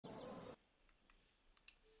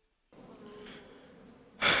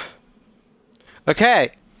Okay,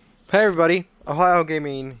 hey everybody, Ohio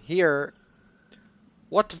Gaming here.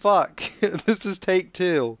 What the fuck? This is take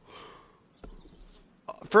two.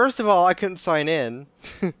 First of all, I couldn't sign in.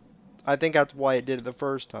 I think that's why it did it the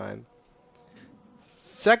first time.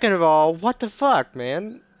 Second of all, what the fuck,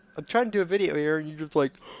 man? I'm trying to do a video here and you're just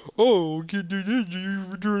like, oh, can't do this, you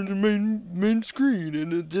return to main screen,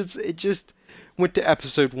 and it just went to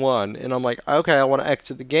episode 1, and I'm like, okay, I want to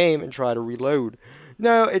exit the game and try to reload.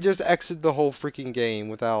 No, it just exited the whole freaking game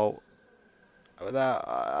without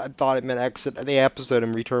I thought it meant exit the episode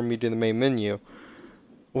and return me to the main menu.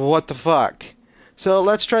 What the fuck? So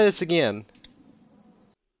let's try this again.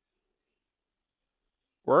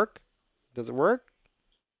 Work? Does it work?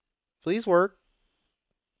 Please work.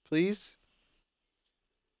 Please?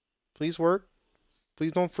 Please work.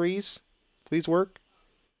 Please don't freeze. Please work.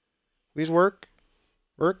 Please work.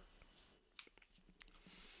 Work.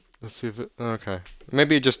 Let's see if it... Okay.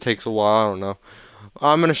 Maybe it just takes a while. I don't know.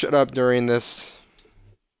 I'm gonna shut up during this.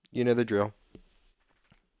 You know the drill.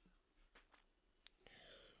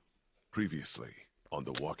 Previously on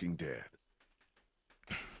The Walking Dead.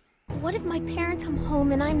 What if my parents come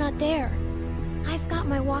home and I'm not there? I've got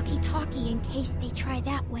my walkie-talkie in case they try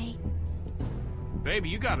that way. Baby,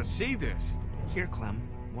 you gotta see this. Here, Clem.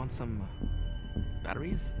 Want some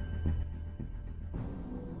batteries?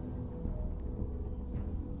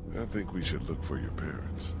 I think we should look for your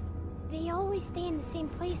parents. They always stay in the same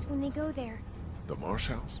place when they go there. The Marsh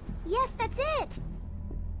House? Yes, that's it!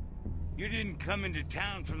 You didn't come into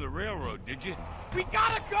town from the railroad, did you? We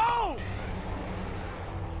gotta go!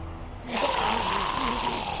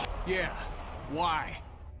 Yeah, why?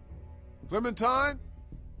 Clementine?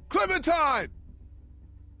 Clementine!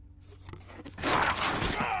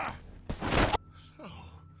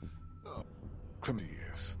 Clementine,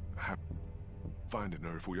 yes. I have finding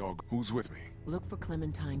her if we all go. Who's with me? Look for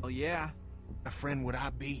Clementine. Oh yeah? A friend would I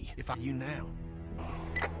be if I you now?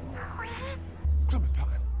 Clementine.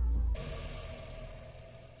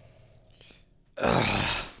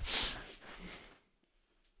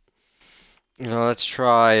 Let's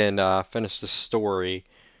try and finish the story.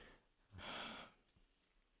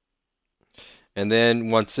 And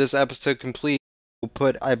then once this episode completes, we'll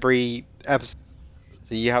put every episode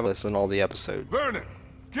so you have to listen to all the episodes. Vernon,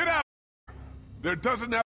 get out! There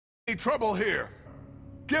doesn't have to be any trouble here.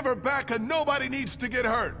 Give her back and nobody needs to get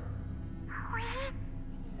hurt.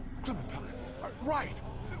 Clementine, right.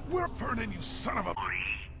 We're Vernon, you son of a...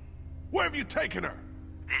 Where have you taken her?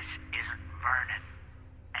 This isn't Vernon.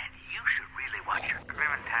 And you should really watch your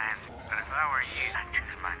Clementine. But if I were you, I'd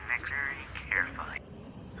choose my next very carefully.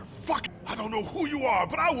 You're fucking... I don't know who you are,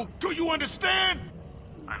 but I will... Do you understand?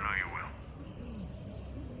 I know you will.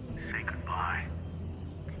 Say goodbye.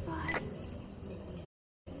 Goodbye.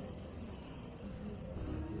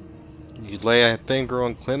 You lay a finger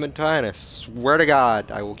on Clementine, I swear to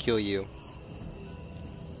God, I will kill you.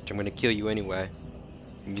 I'm gonna kill you anyway.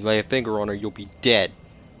 If you lay a finger on her, you'll be dead.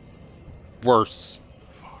 Worse.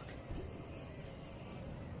 Fuck.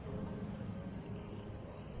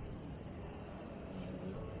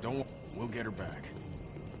 Don't... We'll get her back.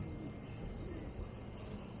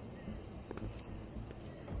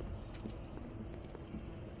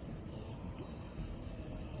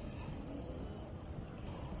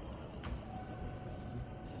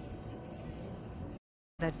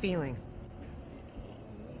 That feeling.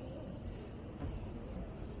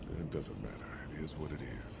 It doesn't matter. It is what it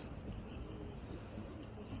is.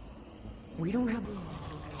 We don't have...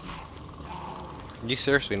 You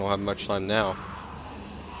seriously don't have much time now.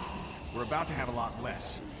 We're about to have a lot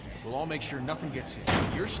less. We'll all make sure nothing gets in.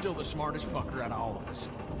 You're still the smartest fucker out of all of us.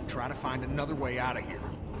 Try to find another way out of here.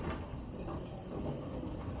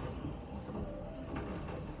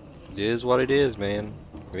 It is what it is, man.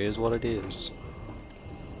 It is what it is.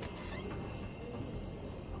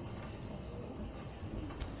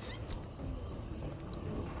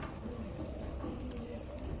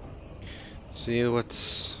 See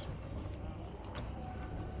what's...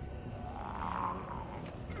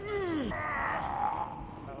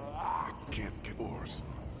 I can't get doors.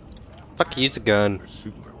 Fuck, use a gun. I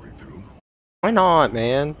shoot my way through. Why not,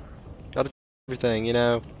 man? Gotta do everything, you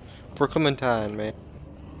know. For Clementine, man.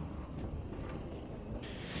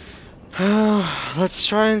 Let's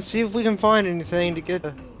try and see if we can find anything to get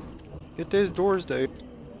those doors, dude.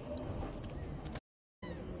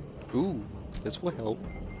 Ooh, this will help.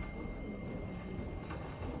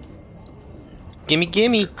 Gimme,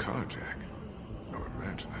 gimme. A car jack. I would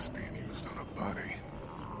imagine this being used on a body.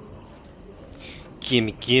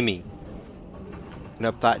 Gimme, gimme. Open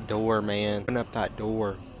up that door, man. Open up that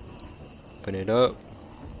door. Open it up.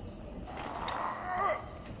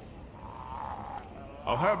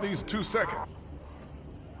 I'll have these in 2 seconds.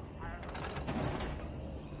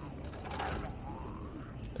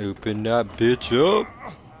 Open that bitch up.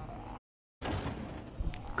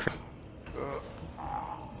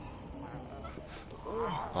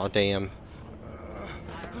 Oh damn.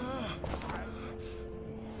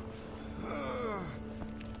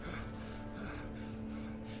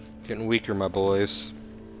 Getting weaker, my boys.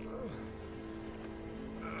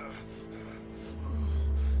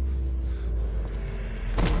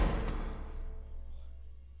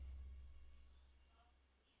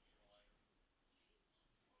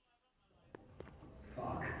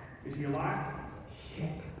 Fuck. Is he alive? Shit.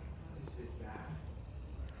 This is bad.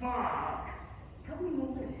 Fuck. Help me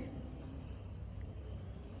move it.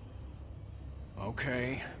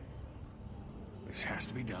 Okay. This has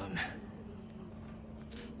to be done.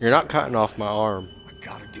 You're not cutting off my arm. I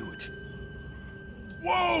gotta do it.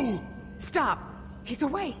 Whoa! Stop! He's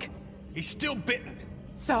awake! He's still bitten.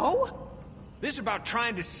 So? This is about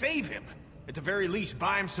trying to save him. At the very least,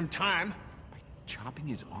 buy him some time. By chopping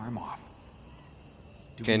his arm off.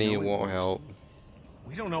 Do we Kenny, know it it won't works? help.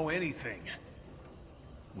 We don't know anything.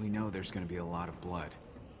 We know there's gonna be a lot of blood.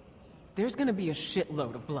 There's gonna be a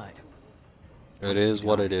shitload of blood. It is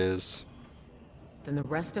what it is. Then the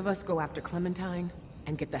rest of us go after Clementine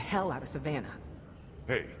and get the hell out of Savannah.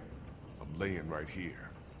 Hey, I'm laying right here.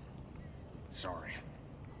 Sorry.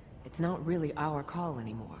 It's not really our call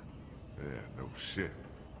anymore. Yeah, no shit.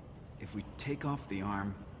 If we take off the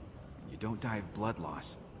arm, and you don't die of blood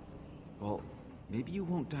loss, well, maybe you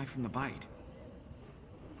won't die from the bite.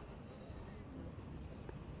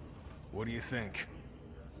 What do you think?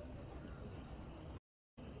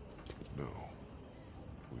 No.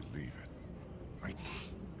 We leave it. Right.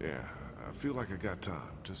 Yeah, I feel like I got time.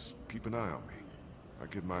 Just keep an eye on me. I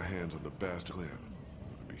get my hands on the bastard Lynn.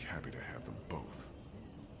 I'd be happy to have them both.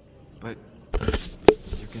 But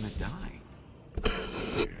you're gonna die.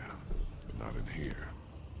 Yeah, not in here.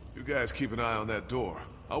 You guys keep an eye on that door.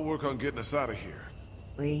 I'll work on getting us out of here.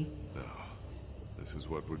 Lee? No, this is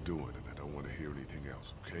what we're doing, and I don't want to hear anything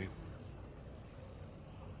else, okay?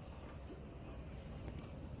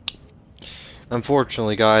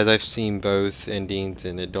 Unfortunately, guys, I've seen both endings,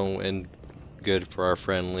 and it don't end good for our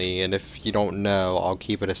friend Lee. And if you don't know, I'll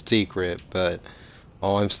keep it a secret. But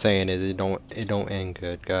all I'm saying is it don't end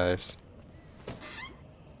good, guys.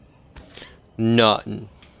 Nothing.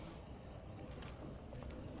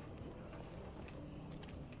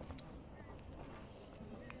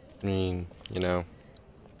 I mean, you know.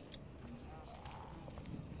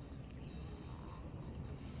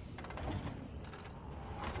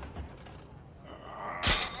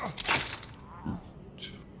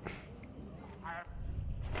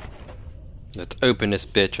 Let's open this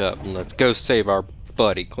bitch up and let's go save our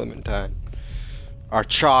buddy Clementine. Our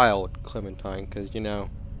child Clementine, because, you know,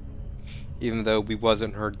 even though we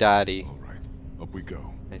wasn't her daddy, Alright, up we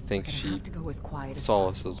go. I think We're gonna she have to go as quiet as saw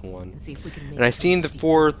us possible as one. and see if we can make And I it seen the to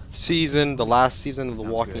 4th season, the last season of The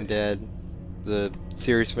Sounds Walking good. Dead, the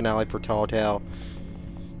series finale for Telltale.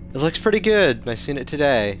 It looks pretty good. I seen it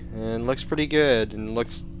today, and it looks pretty good, and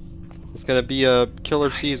it's gonna be a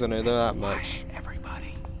killer season. I know that much.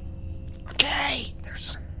 Everybody. Okay.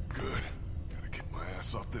 There's... Good. Gotta get my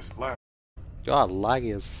ass off this lap. God,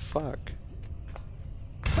 laggy as fuck.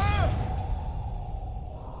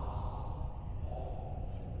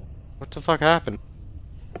 What the fuck happened?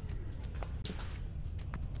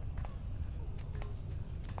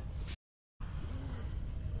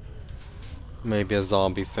 Maybe a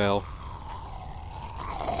zombie fell.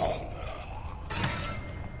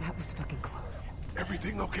 That was fucking close.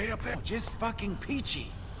 Everything okay up there? Just fucking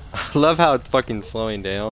peachy. I love how it's fucking slowing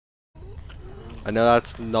down. I know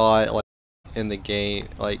that's not like in the game,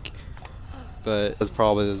 like, but it's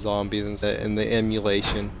probably the zombies in the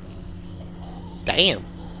emulation. Damn.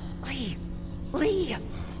 Lee! Lee!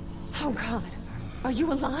 Oh god. Are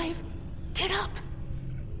you alive? Get up!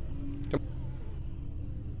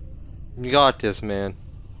 You got this, man.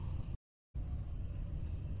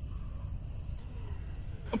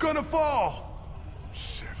 I'm gonna fall!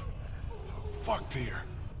 Shit. Fucked here.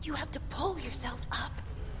 You have to pull yourself up.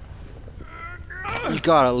 You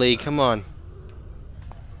got it, Lee. Come on.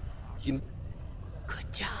 You,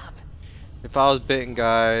 Good job. if I was bitten,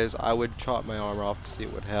 guys, I would chop my arm off to see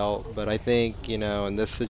it would help. But I think, you know, in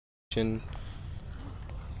this situation,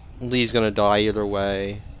 Lee's gonna die either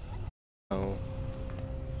way. Oh.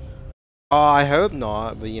 Oh, I hope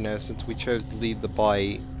not. But you know, since we chose to leave the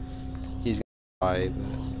bite, he's gonna die.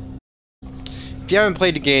 But if you haven't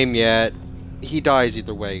played the game yet, he dies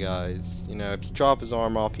either way, guys. You know, if you chop his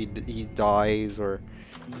arm off, he dies, or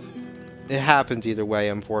it happens either way,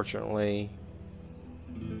 unfortunately.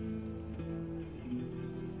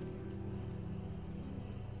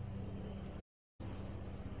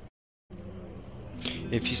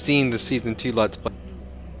 If you've seen the season 2 Let's Play,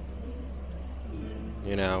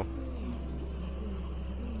 you know.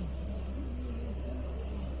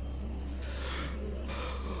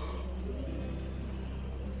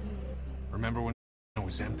 Remember when it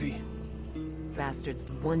was empty? Bastards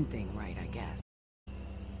did one thing right, I guess.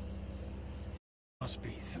 Must be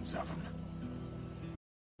thousands of them.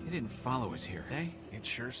 They didn't follow us here, eh? It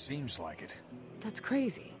sure seems like it. That's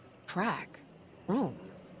crazy. Track. Rome.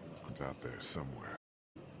 It's out there somewhere.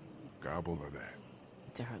 Gobble of that.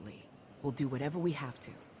 Darley. We'll do whatever we have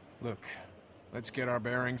to. Look, let's get our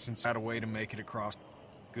bearings and find a way to make it across.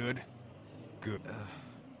 Good? Good.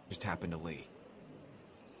 Just happened to Lee.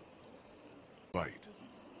 Bite.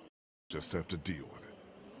 Just have to deal with it.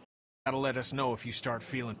 That'll let us know if you start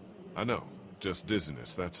feeling... I know. Just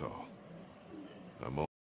dizziness, that's all. I'm all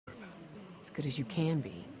As good as you can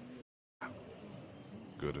be.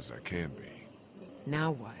 good as I can be.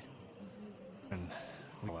 Now what? And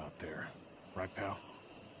we'll out there. Right, pal?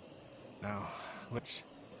 Now, let's...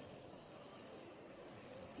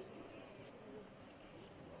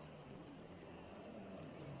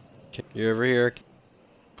 You ever hear?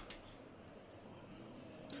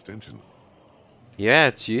 Extension. Yeah,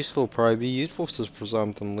 it's useful. Probably be useful for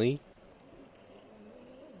something, Lee.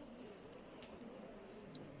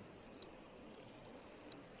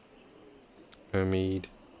 Hamid.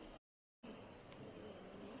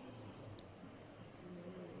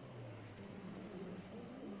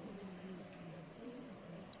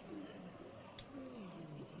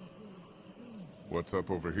 What's up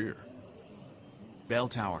over here? Bell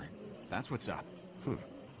tower. That's what's up.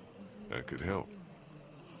 That could help.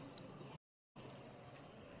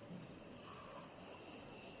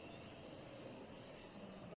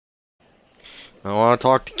 I want to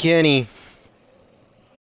talk to Kenny.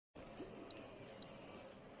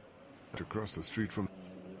 Across the street from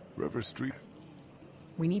River Street.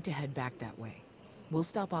 We need to head back that way. We'll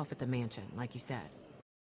stop off at the mansion, like you said.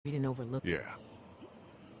 We didn't overlook... Yeah.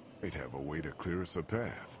 They'd have a way to clear us a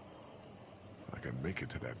path. If I can make it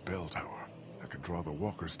to that bell tower, I can draw the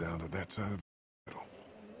walkers down to that side of the middle.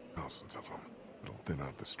 Thousands of them. It'll thin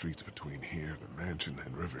out the streets between here, the mansion,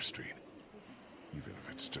 and River Street. Even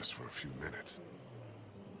if it's just for a few minutes.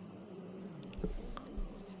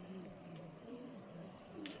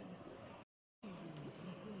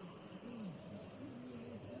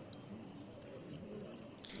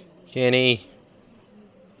 Kenny.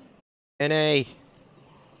 Kenny.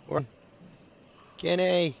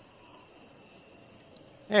 Kenny.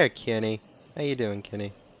 There, Kenny. How you doing,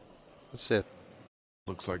 Kenny? What's it?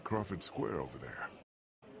 Looks like Crawford Square over there.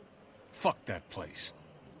 Fuck that place.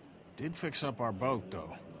 Did fix up our boat,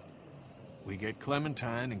 though. We get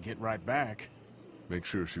Clementine and get right back. Make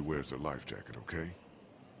sure she wears her life jacket, okay?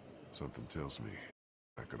 Something tells me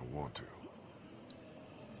I'm not gonna want to.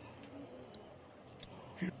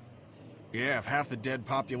 Yeah, if half the dead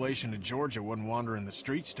population of Georgia wasn't wandering the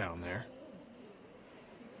streets down there.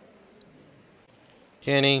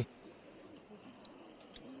 Kenny.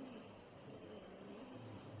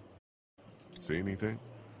 See anything?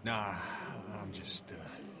 Nah, I'm just,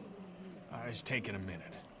 I was taking a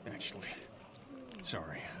minute, actually.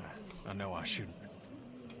 Sorry, I know I shouldn't.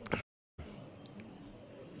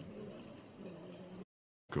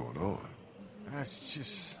 Going on? That's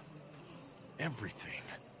just... everything.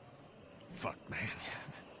 Fuck, man.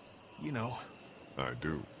 You know. I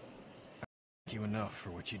do. Thank you enough for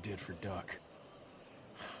what you did for Duck.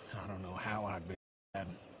 I don't know how I'd been bad.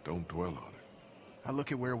 Don't dwell on it. I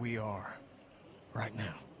look at where we are, right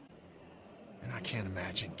now. And I can't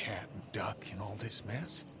imagine Cat and Duck in all this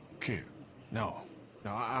mess. Can't. No,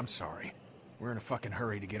 I'm sorry. We're in a fucking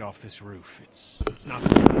hurry to get off this roof. It's not the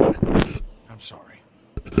time. I'm sorry.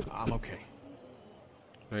 I'm okay.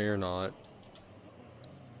 No, you're not.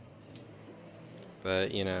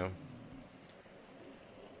 But, you know.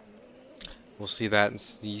 We'll see that in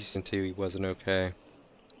season 2. He wasn't okay.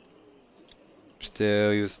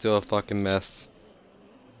 Still, he was still a fucking mess.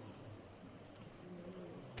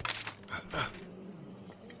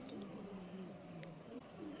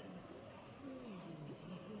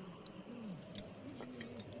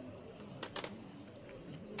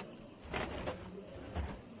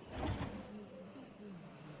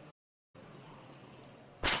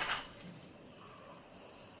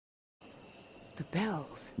 The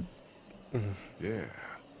bells. Yeah.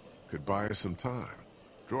 Could buy us some time.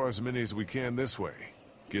 Draw as many as we can this way.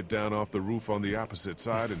 Get down off the roof on the opposite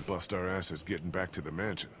side and bust our asses getting back to the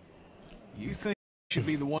mansion. You think you should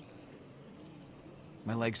be the one?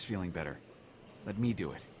 My leg's feeling better. Let me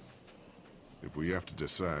do it. If we have to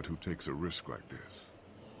decide who takes a risk like this,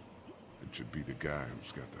 it should be the guy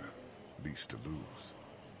who's got the least to lose.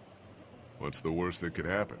 What's the worst that could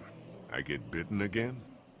happen? I get bitten again?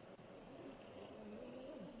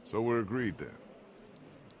 So we're agreed then.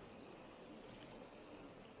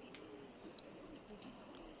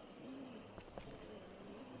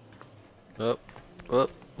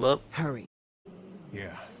 Up. Hurry.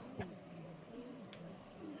 Yeah.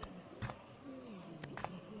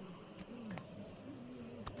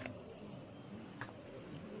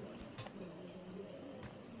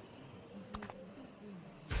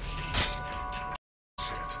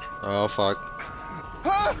 Oh, fuck.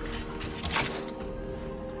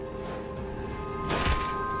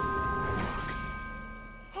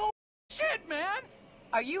 Oh, shit, man!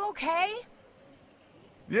 Are you okay?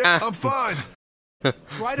 Yeah, I'm fine.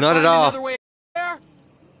 Try to Not find at all. another way there.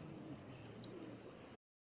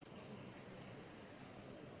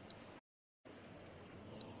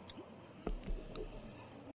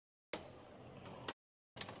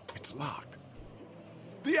 It's locked.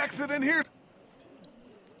 The exit in here.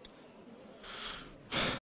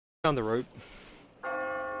 Down the rope.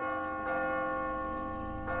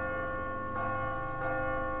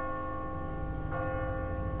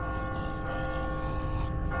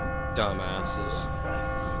 Dumbasses.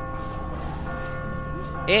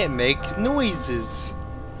 It makes noises.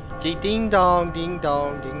 Ding dong, ding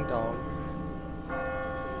dong, ding dong.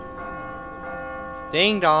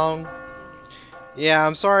 Ding dong. Yeah,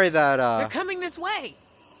 I'm sorry that They're coming this way.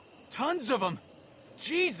 Tons of them.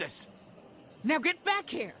 Jesus. Now get back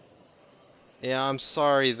here. yeah, I'm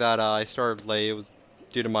sorry that I started late. It was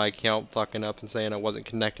due to my account fucking up and saying I wasn't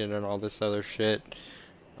connected and all this other shit.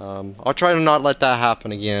 I'll try to not let that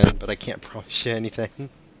happen again, but I can't promise you anything.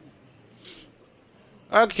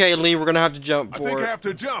 Okay, Lee, we're gonna have to jump I for think I it. have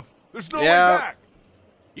to jump. There's no Yeah. way back.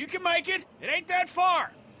 You can make it. It ain't that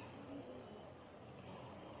far.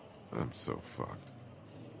 I'm so fucked.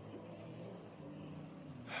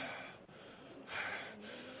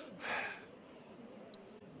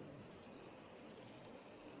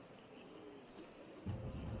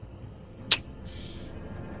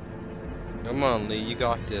 Come on, Lee, you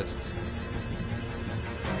got this.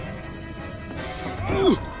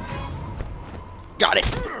 Got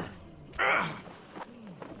it!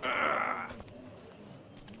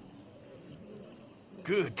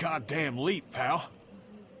 Good goddamn leap, pal.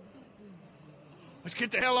 Let's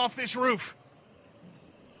get the hell off this roof.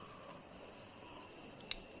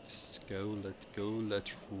 Let's go,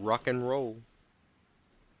 let's rock and roll.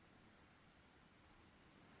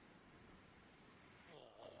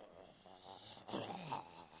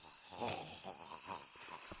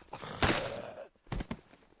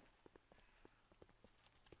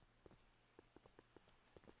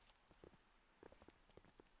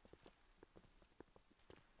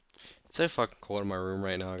 It's so fucking cold in my room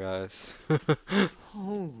right now, guys.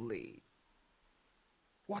 Holy.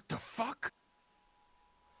 What the fuck?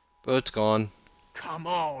 But it's gone. Come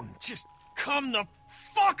on, just come the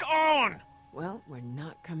fuck on! Well, we're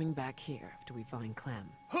not coming back here after we find Clem.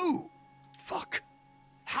 Who? Fuck.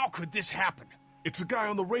 How could this happen? It's the guy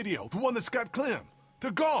on the radio, the one that's got Clem.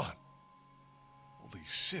 They're gone. Holy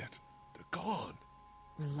shit, they're gone.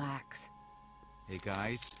 Relax. Hey,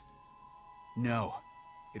 guys. No,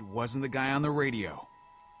 it wasn't the guy on the radio.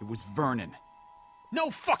 It was Vernon.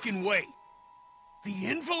 No fucking way! The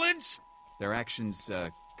invalids? Their actions,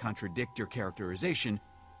 contradict your characterization,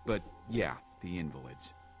 but yeah, the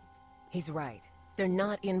invalids. He's right. They're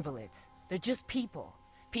not invalids. They're just people.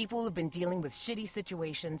 People who've been dealing with shitty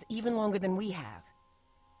situations even longer than we have.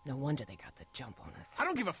 No wonder they got the jump on us. I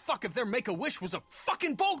don't give a fuck if their Make-A-Wish was a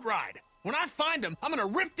fucking boat ride! When I find them, I'm gonna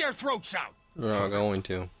rip their throats out! We're not going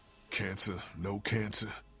to. Cancer, no cancer.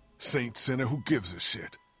 Saint, sinner, who gives a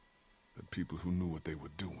shit? The people who knew what they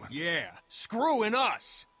were doing. Yeah, screwing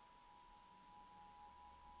us!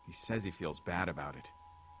 He says he feels bad about it.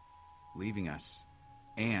 Leaving us,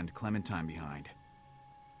 and Clementine behind.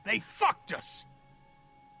 They fucked us!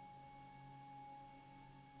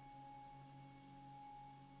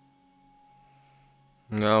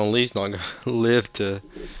 No, Lee's not gonna live to.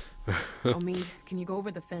 Omid, can you go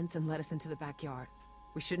over the fence and let us into the backyard?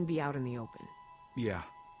 We shouldn't be out in the open. Yeah.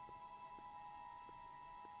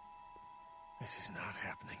 This is not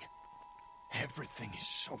happening. Everything is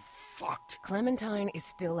so fucked. Clementine is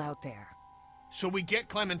still out there. So we get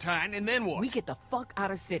Clementine, and then what? We get the fuck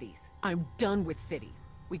out of cities. I'm done with cities.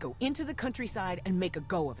 We go into the countryside and make a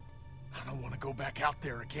go of it. I don't want to go back out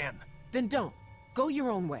there again. Then don't. Go your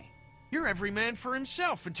own way. You're every man for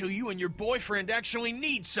himself until you and your boyfriend actually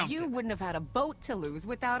need something. You wouldn't have had a boat to lose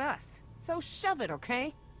without us. So shove it,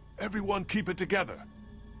 okay? Everyone keep it together.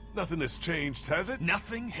 Nothing has changed, has it?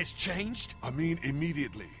 Nothing has changed? I mean,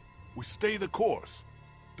 immediately. We stay the course.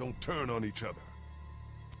 Don't turn on each other.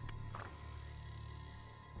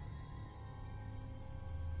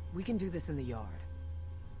 We can do this in the yard.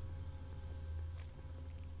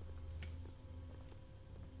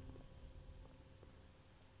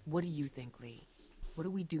 What do you think, Lee? What do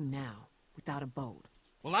we do now, without a boat?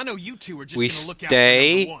 Well, I know you two are just We gonna look out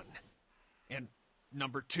stay. for number one. And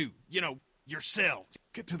number two, you know, yourselves.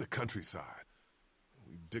 Get to the countryside.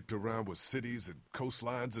 We dicked around with cities and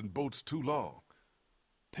coastlines and boats too long.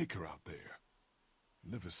 Take her out there.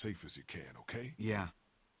 Live as safe as you can, okay? Yeah.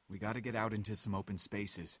 We gotta get out into some open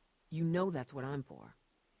spaces. You know that's what I'm for.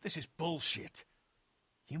 This is bullshit.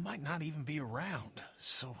 You might not even be around,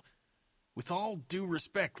 so... With all due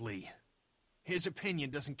respect, Lee, his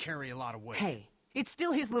opinion doesn't carry a lot of weight. Hey, it's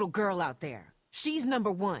still his little girl out there. She's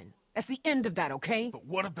number one. That's the end of that, okay? But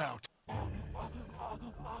what about...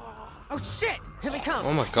 Oh shit! Here they come!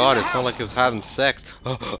 Oh my god, In it the sounded like house! it was having sex.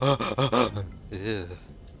 Ew.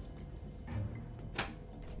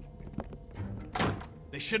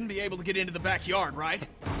 They shouldn't be able to get into the backyard, right?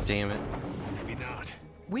 Damn it. Maybe not.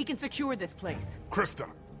 We can secure this place. Krista!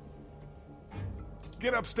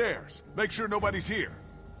 Get upstairs. Make sure nobody's here.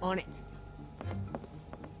 On it.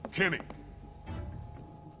 Kenny.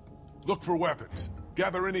 Look for weapons.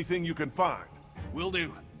 Gather anything you can find. Will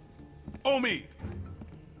do. Omid!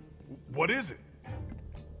 What is it?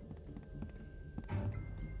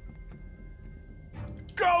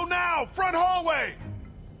 Go now! Front hallway!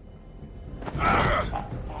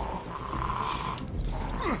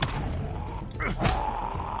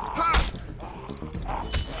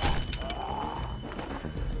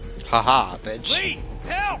 Haha, bitch. Lee!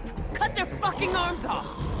 Help! Cut their fucking arms off!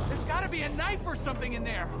 There's gotta be a knife or something in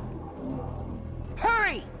there!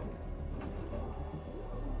 Hurry!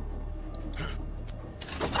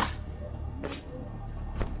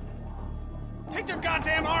 Take their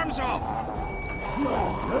goddamn arms off!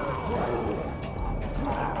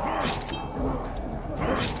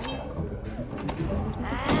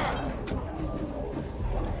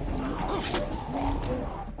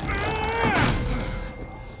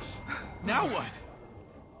 Now what?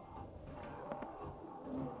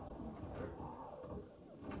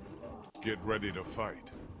 Get ready to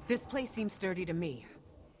fight. This place seems sturdy to me.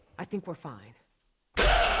 I think we're fine.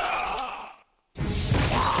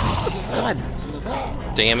 God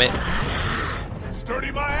damn it.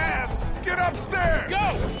 Sturdy my ass! Get upstairs!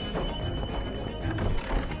 Go!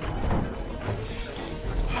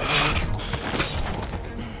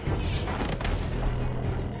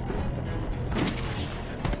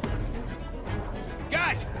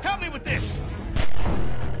 Guys, help me with this!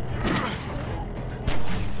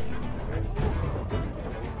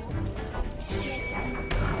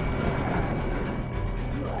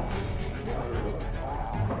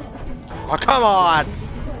 Oh, come on!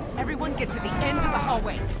 Everyone get to the end of the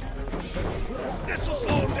hallway. This'll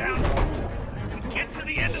slow him down. We get to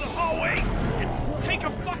the end of the hallway and take a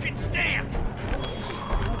fucking stand.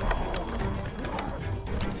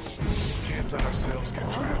 Can't let ourselves get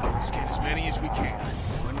trapped. Let's get as many as we can.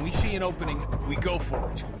 When we see an opening, we go for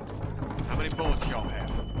it. How many bullets y'all have?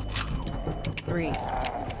 3.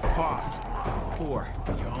 5. 4.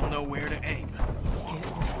 Y'all know where to aim. Get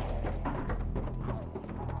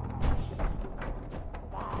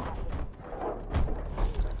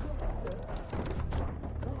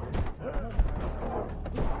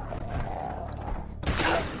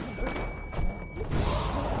ready.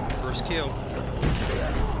 First kill.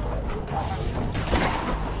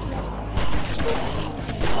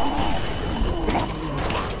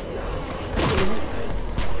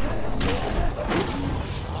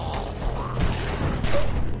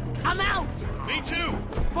 I'm out! Me too!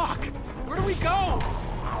 Fuck! Where do we go?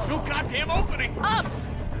 There's no goddamn opening! Up!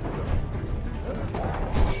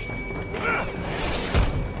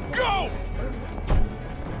 Go!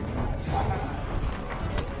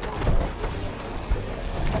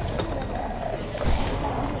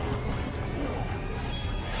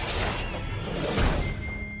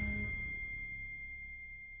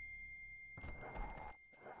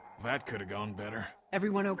 That could have gone better.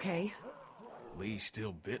 Everyone okay? Lee's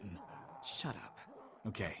still bitten. Shut up.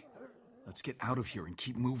 Okay. Let's get out of here and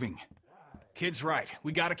keep moving. Kid's right.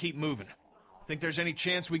 We gotta keep moving. Think there's any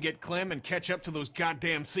chance we get Clem and catch up to those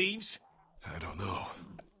goddamn thieves? I don't know.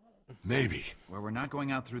 Maybe. Where we're not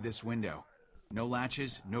going out through this window. No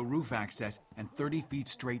latches, no roof access, and 30 feet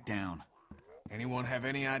straight down. Anyone have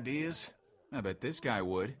any ideas? I bet this guy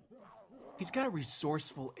would. He's got a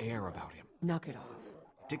resourceful air about him. Knock it off.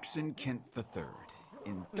 Dixon Kent III.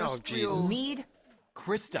 Industrial... Jesus. Mead?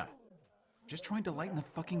 Krista. Just trying to lighten the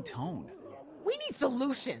fucking tone. We need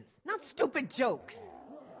solutions, not stupid jokes.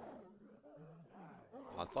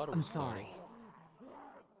 I thought it was I'm sorry.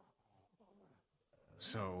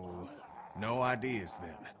 So, no ideas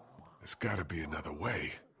then. There's gotta be another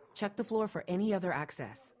way. Check the floor for any other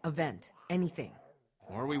access. A vent. Anything.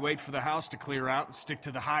 Or we wait for the house to clear out and stick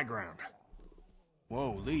to the high ground.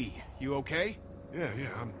 Whoa, Lee, you okay? Yeah,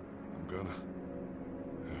 I'm gonna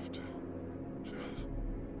have to just...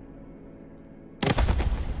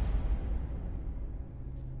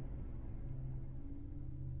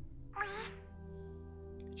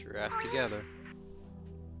 Get your ass together.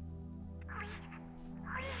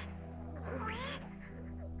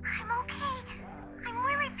 I'm okay. I'm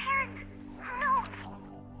really paranoid. No.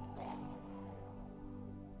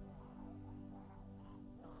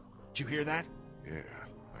 Did you hear that? Yeah,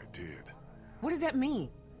 I did. What did that mean?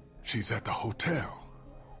 She's at the hotel,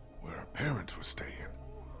 where her parents were staying.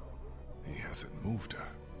 He hasn't moved her.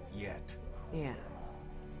 Yet. Yeah.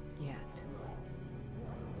 Yet.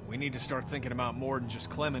 We need to start thinking about more than just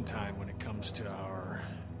Clementine when it comes to our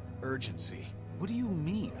urgency. What do you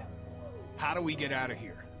mean? How do we get out of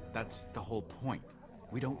here? That's the whole point.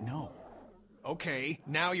 We don't know. Okay,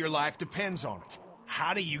 now your life depends on it.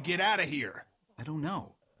 How do you get out of here? I don't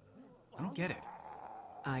know. I don't get it.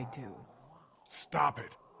 I do. Stop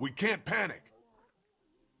it! We can't panic!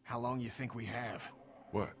 How long you think we have?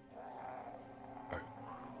 What?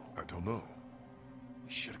 I don't know.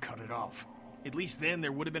 We should have cut it off. At least then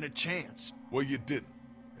there would have been a chance. Well, you didn't,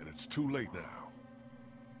 and it's too late now.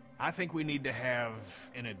 I think we need to have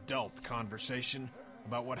an adult conversation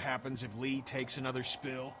about what happens if Lee takes another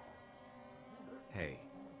spill. Hey,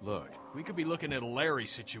 look. We could be looking at a Larry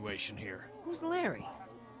situation here. Who's Larry?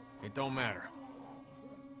 It don't matter.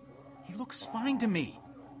 He looks fine to me.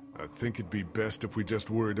 I think it'd be best if we just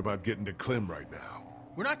worried about getting to Clem right now.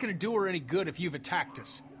 We're not gonna do her any good if you've attacked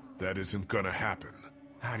us. That isn't gonna happen.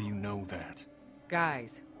 How do you know that?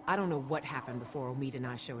 Guys, I don't know what happened before Omid and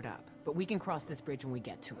I showed up, but we can cross this bridge when we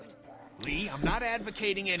get to it. Lee, I'm not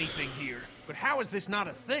advocating anything here, but how is this not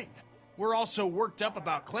a thing? We're all so worked up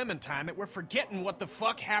about Clementine that we're forgetting what the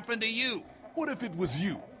fuck happened to you. What if it was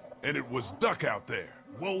you, and it was Duck out there?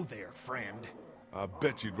 Whoa there, friend. I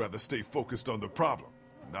bet you'd rather stay focused on the problem,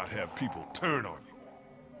 not have people turn on you.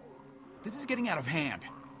 This is getting out of hand.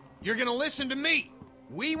 You're gonna listen to me.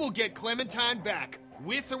 We will get Clementine back,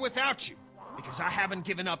 with or without you, because I haven't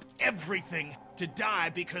given up everything to die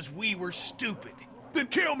because we were stupid. Then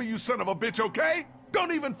kill me, you son of a bitch, okay?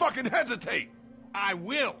 Don't even fucking hesitate! I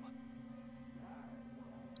will.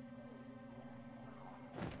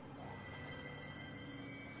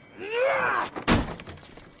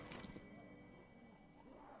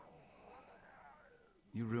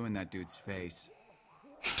 You ruined that dude's face.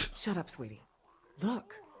 Shut up, sweetie.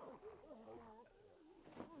 Look.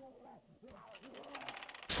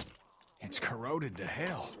 It's corroded to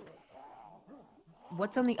hell.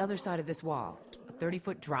 What's on the other side of this wall? A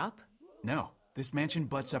 30-foot drop? No, this mansion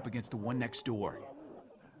butts up against the one next door.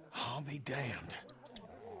 I'll be damned.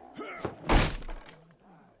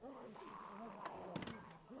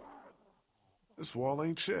 This wall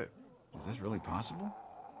ain't shit. Is this really possible?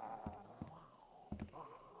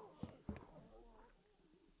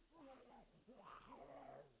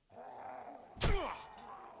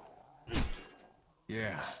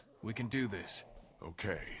 Yeah, we can do this.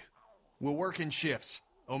 Okay. We'll work in shifts.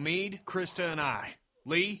 Omid, Krista, and I.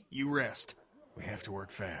 Lee, you rest. We have to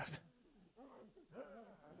work fast.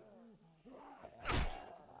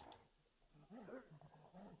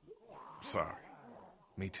 Sorry.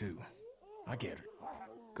 Me too. I get it.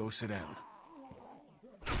 Go sit down.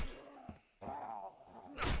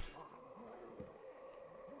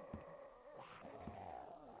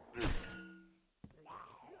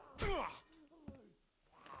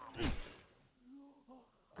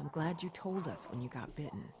 I'm glad you told us when you got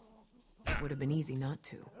bitten. It would have been easy not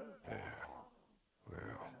to. Yeah. Well,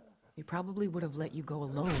 We probably would have let you go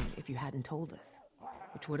alone if you hadn't told us,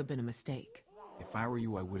 which would have been a mistake. If I were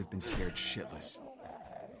you, I would have been scared shitless.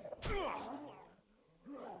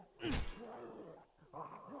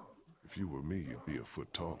 if you were me, you'd be a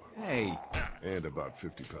foot taller. Hey, And about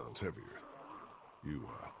 50 pounds heavier. You,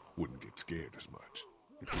 wouldn't get scared as much.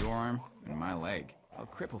 with your arm and my leg, I'll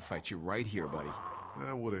cripple fight you right here, buddy.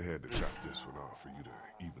 I would have had to chop this one off for you to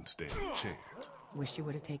even stand a chance. Wish you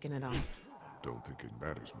would have taken it off. Don't think it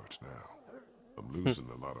matters much now. I'm losing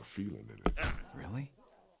a lot of feeling in it. Really?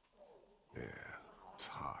 Yeah, it's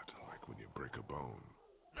hot, like when you break a bone.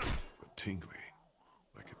 But tingly,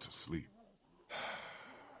 like it's asleep.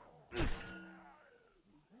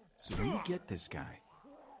 So when you get this guy,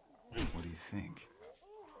 what do you think?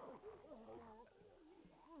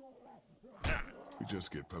 We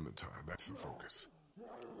just get Clementine, that's the focus.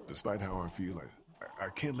 Despite how I feel, I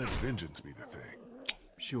can't let vengeance be the thing.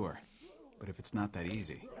 Sure, but if it's not that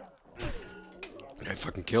easy. I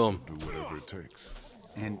fucking kill him. Do whatever it takes.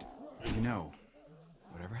 And, you know,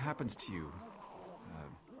 whatever happens to you,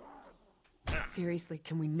 Seriously,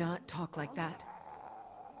 can we not talk like that?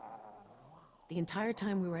 The entire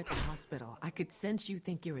time we were at the hospital, I could sense you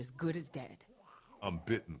think you're as good as dead. I'm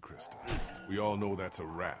bitten, Krista. We all know that's a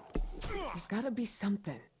wrap. There's gotta be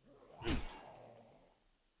something.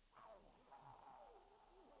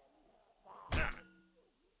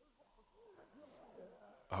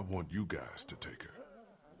 I want you guys to take her.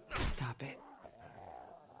 Stop it.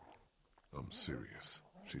 I'm serious.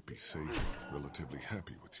 She'd be safe and relatively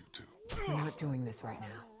happy with you two. We're not doing this right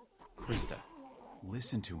now. Krista,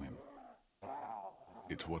 listen to him.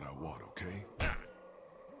 It's what I want, okay?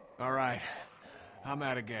 All right. I'm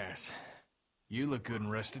out of gas. You look good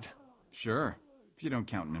and rested. Sure, if you don't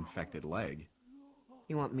count an infected leg.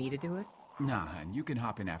 You want me to do it? Nah, and you can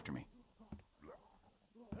hop in after me.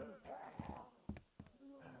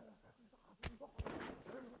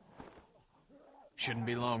 Shouldn't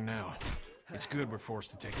be long now. It's good we're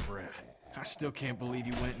forced to take a breath. I still can't believe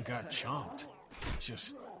you went and got chomped.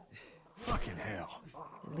 Just... fucking hell.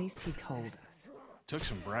 At least he told us. Took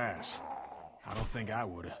some brass. I don't think I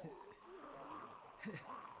would've.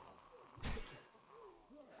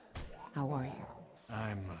 How are you?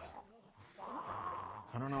 I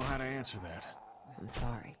don't know how to answer that. I'm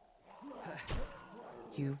sorry.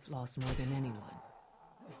 You've lost more than anyone.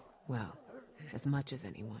 Well, as much as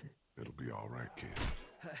anyone. It'll be all right, kid.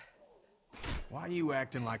 Why are you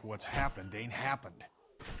acting like what's happened ain't happened?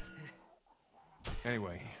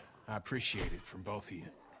 Anyway, I appreciate it from both of you.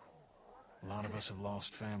 A lot of us have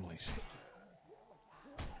lost families.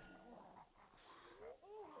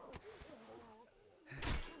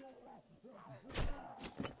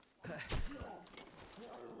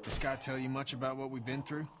 This guy tell you much about what we've been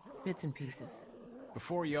through? Bits and pieces.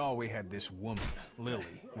 Before y'all, we had this woman,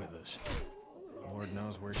 Lily, with us. Lord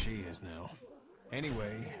knows where she is now.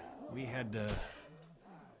 Anyway, we had to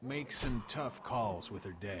make some tough calls with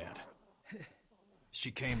her dad.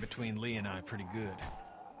 She came between Lee and I pretty good.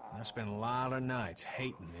 And I spent a lot of nights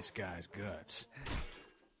hating this guy's guts.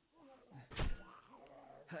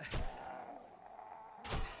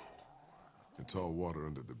 It's all water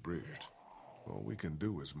under the bridge. All we can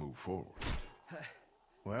do is move forward.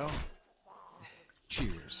 Well,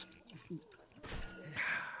 cheers.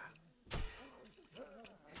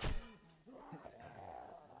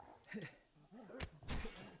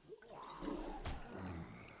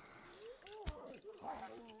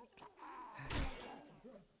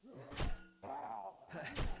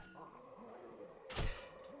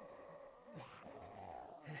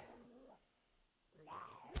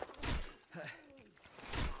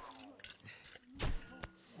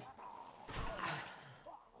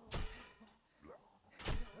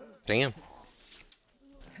 Damn.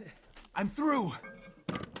 I'm through!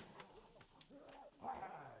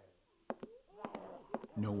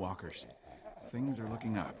 No walkers. Things are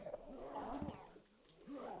looking up.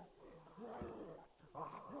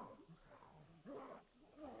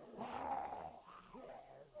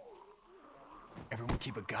 Everyone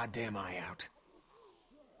keep a goddamn eye out.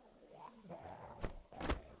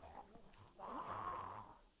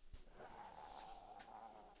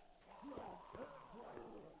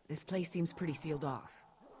 This place seems pretty sealed off.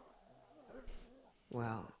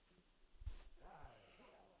 Well...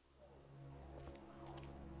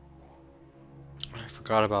 I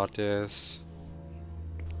forgot about this.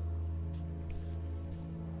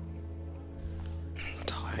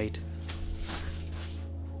 Tight.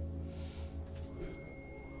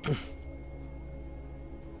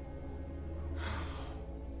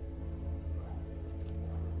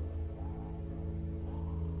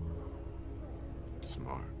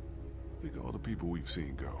 Smart. Think of all the people we've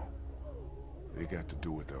seen go. They got to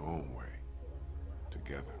do it their own way.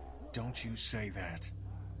 Together. Don't you say that.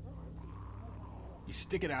 You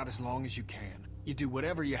stick it out as long as you can. You do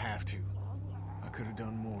whatever you have to. I could have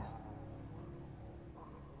done more.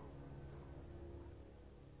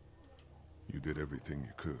 You did everything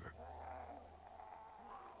you could.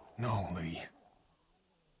 No, Lee.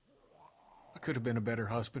 I could have been a better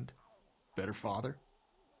husband, better father,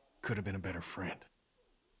 could have been a better friend.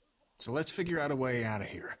 So let's figure out a way out of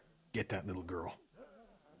here. Get that little girl.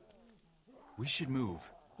 We should move.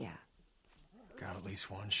 yeah. Got at least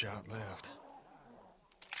one shot left.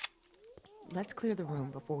 Let's clear the room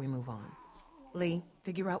before we move on. Lee,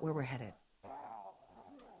 figure out where we're headed.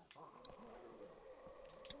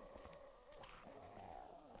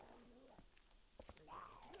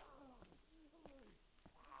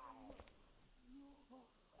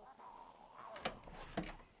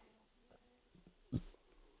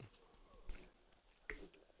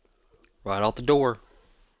 Right out the door.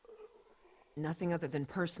 Nothing other than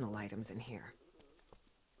personal items in here.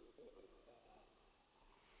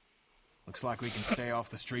 Looks like we can stay off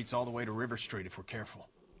the streets all the way to River Street if we're careful.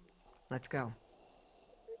 Let's go.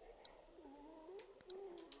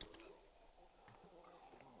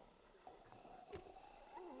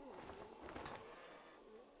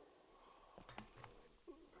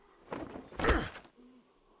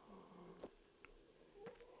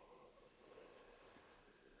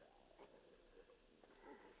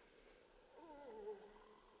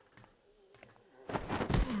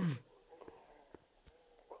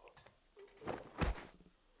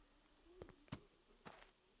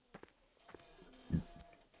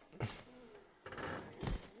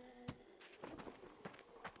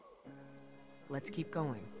 Let's keep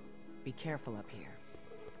going. Be careful up here.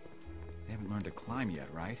 They haven't learned to climb yet,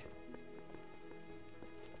 right?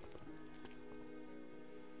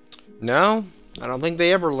 No, I don't think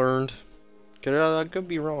they ever learned. I could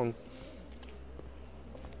be wrong.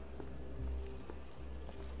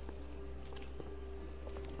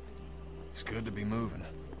 It's good to be moving.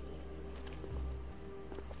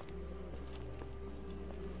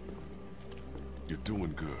 You're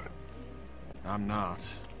doing good. I'm not,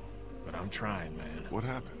 but I'm trying, man. What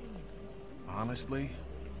happened? Honestly,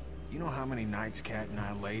 you know how many nights Kat and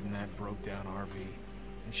I laid in that broke-down RV?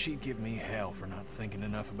 And she'd give me hell for not thinking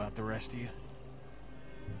enough about the rest of you.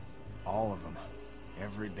 All of them.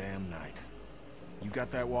 Every damn night. You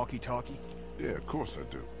got that walkie-talkie? Yeah, of course I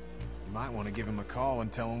do. You might want to give him a call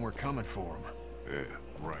and tell him we're coming for him.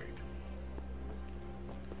 Yeah, right.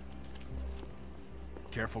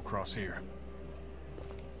 Careful cross here.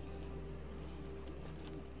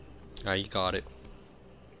 Ah, you got it.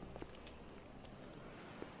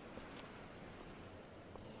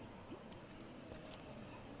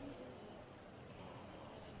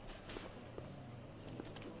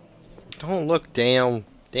 Don't look down.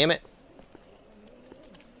 Damn it.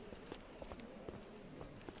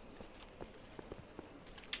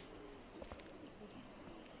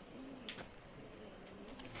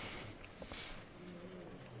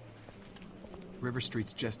 River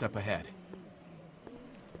Street's just up ahead.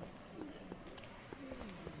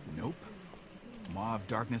 Nope. Maw of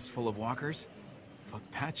darkness full of walkers? Fuck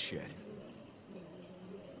that shit.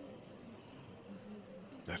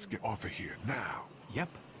 Let's get off of here now. Yep,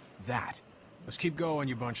 that. Let's keep going,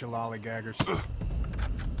 you bunch of lollygaggers.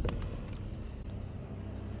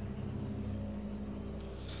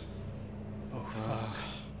 Oh, fuck.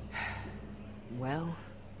 Well,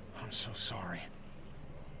 I'm so sorry.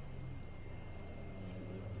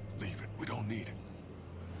 Leave it. We don't need it.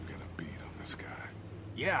 We got a beat on this guy.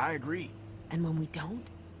 Yeah, I agree. and when we don't,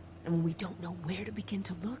 and when we don't know where to begin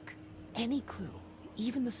to look, any clue,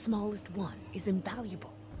 even the smallest one, is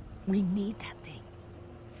invaluable. We need that thing.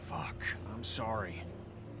 Fuck, I'm sorry.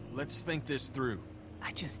 Let's think this through.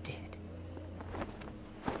 I just did.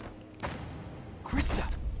 Krista!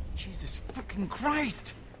 Jesus fucking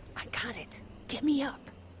Christ! I got it. Get me up.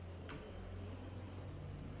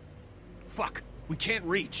 Fuck, we can't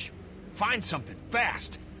reach. Find something,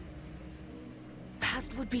 fast!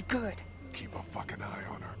 Fast would be good. Keep a fucking eye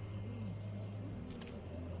on her.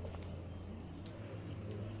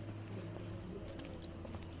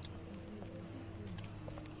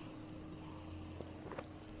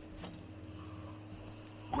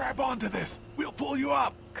 Grab onto this! We'll pull you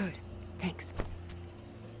up! Good. Thanks.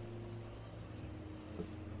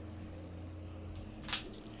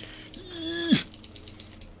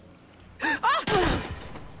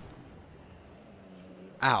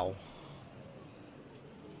 Ow.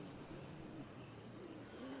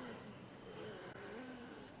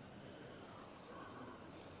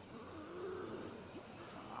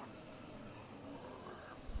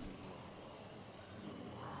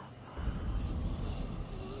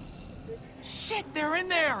 Shit, they're in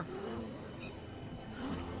there!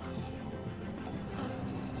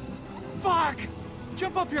 Fuck!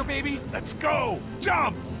 Jump up here, baby! Let's go!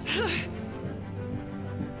 Jump!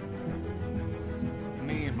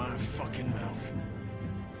 Me and my fucking mouth.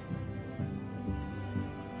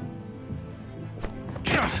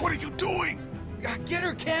 What are you doing? Get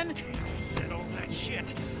her, Ken! Can't just said all that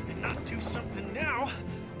shit and not do something now.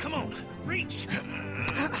 Come on, reach!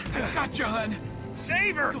 Gotcha, hun!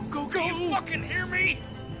 Save her! Go, Do you fucking hear me?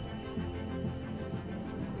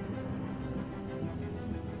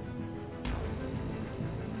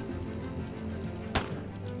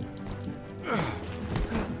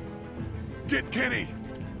 Get Kenny!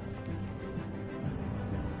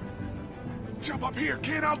 Jump up here,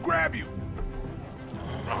 Ken, I'll grab you!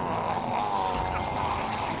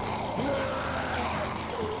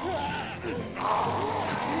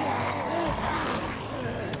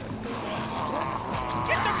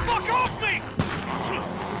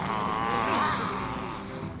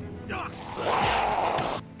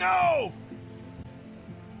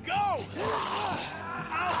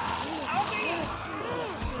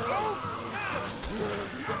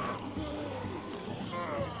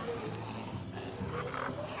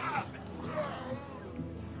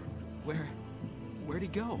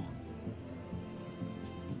 go?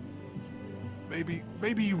 Maybe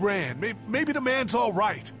he ran. Maybe the man's all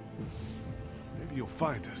right. Maybe he'll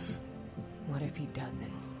find us. What if he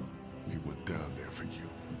doesn't? He went down there for you.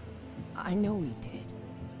 I know he did.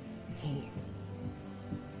 He...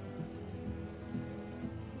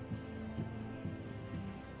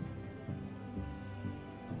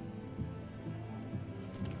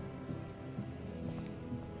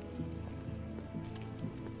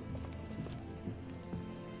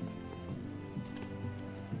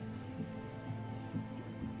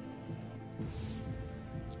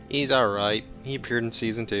 He's alright. He appeared in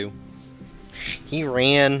season 2. He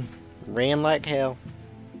ran like hell.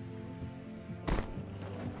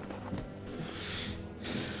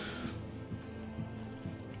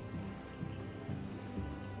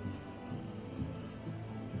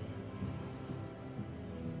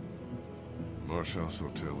 Marshall's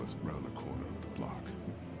hotel is around the corner of the block.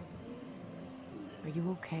 Are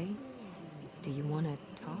you okay? Do you want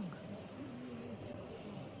to talk?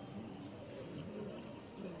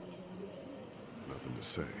 Nothing to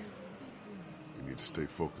say. We need to stay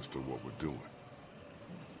focused on what we're doing.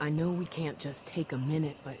 I know we can't just take a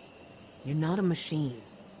minute, but you're not a machine.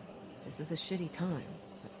 This is a shitty time,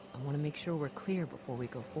 but I want to make sure we're clear before we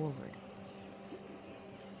go forward.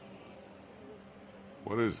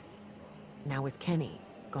 What is it? Now with Kenny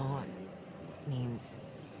gone, means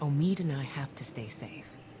Omid and I have to stay safe.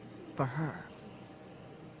 For her.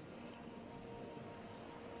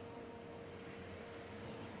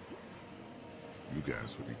 You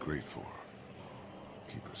guys would be great for her.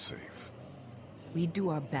 Keep her safe. We do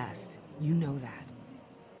our best. You know that.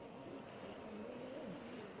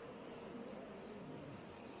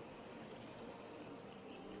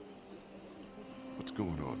 What's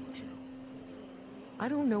going on with you? I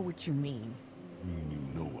don't know what you mean.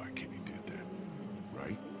 You know why Kenny did that,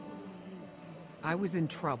 right? I was in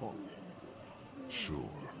trouble. Sure.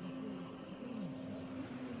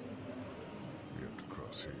 We have to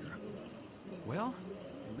cross here. Well,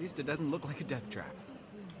 at least it doesn't look like a death trap.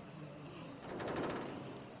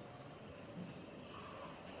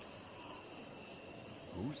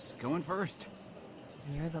 Who's going first?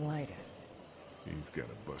 You're the lightest. He's got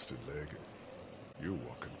a busted leg, and you're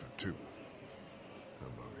walking for two.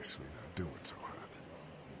 I'm obviously not doing so hot.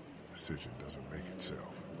 Decision doesn't make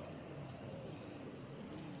itself.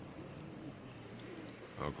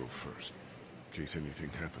 I'll go first, in case anything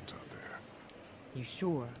happens out there. You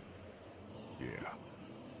sure? Yeah.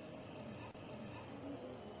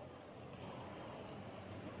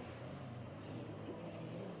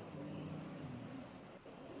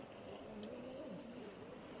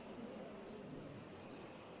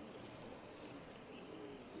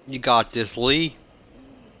 You got this, Lee.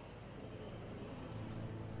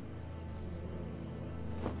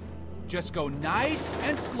 Just go nice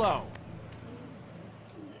and slow.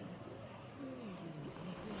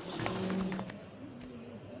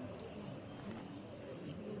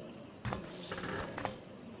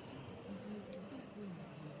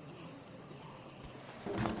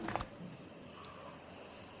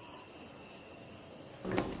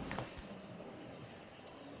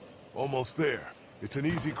 Almost there. It's an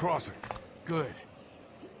easy crossing. Good.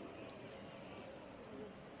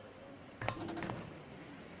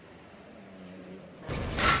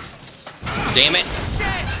 Damn it.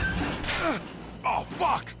 Oh,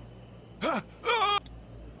 fuck!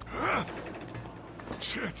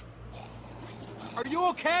 Shit. Are you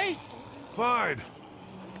okay? Fine.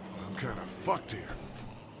 I'm kind of fucked here.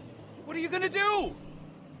 What are you gonna do?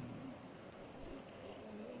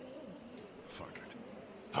 Fuck it.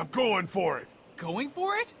 I'm going for it. Going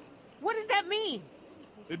for it? What does that mean?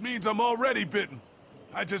 It means I'm already bitten.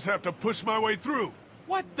 I just have to push my way through.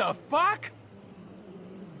 What the fuck?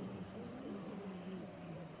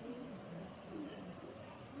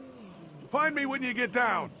 Find me when you get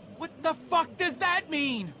down. What the fuck does that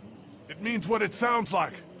mean? It means what it sounds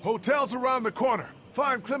like. Hotel's around the corner.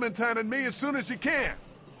 Find Clementine and me as soon as you can.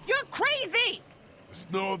 You're crazy! There's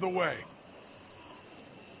no other way.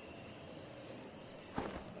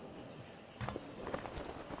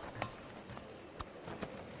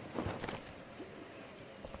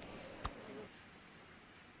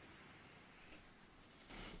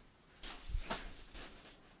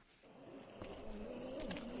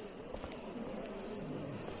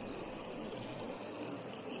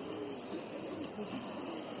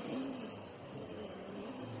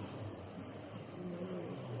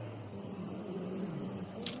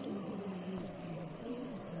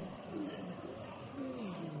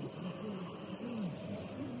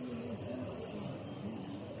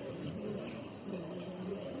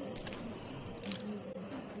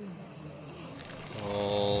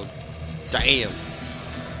 Damn.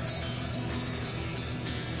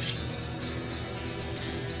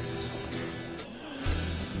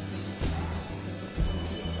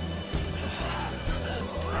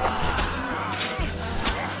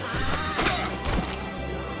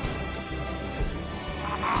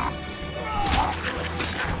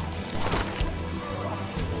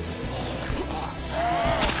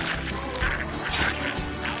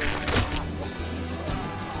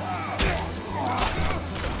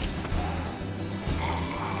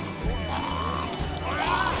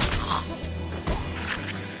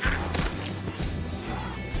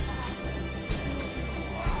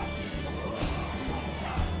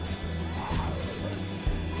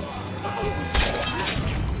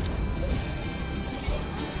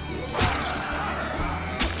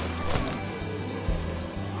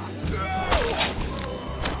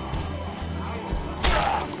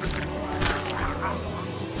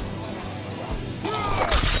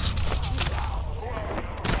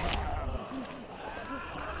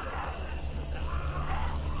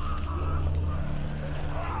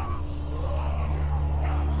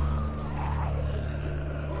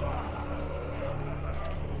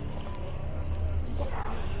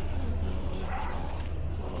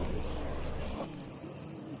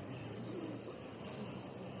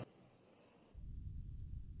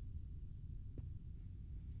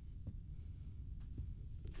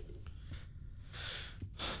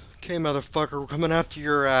 Okay, motherfucker, we're coming after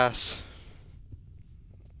your ass.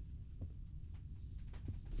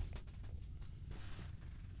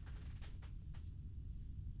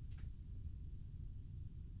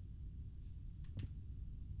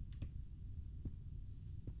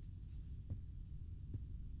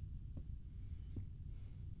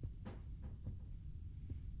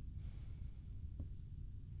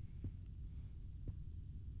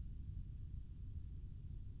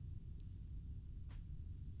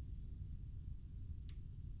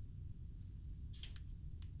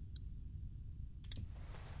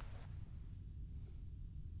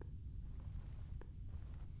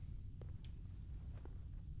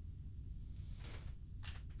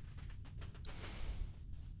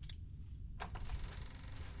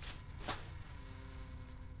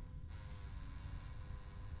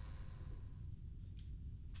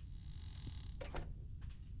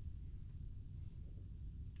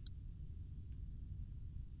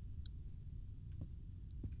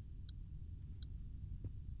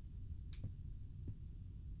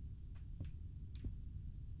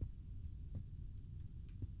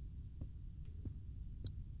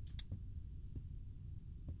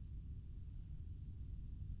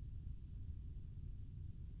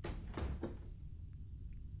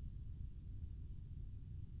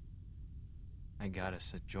 I got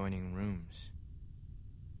us adjoining rooms.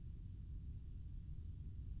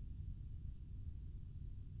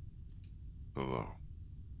 Hello.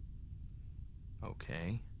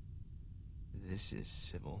 Okay. This is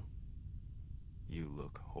civil. You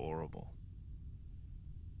look horrible.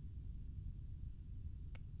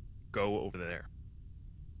 Go over there.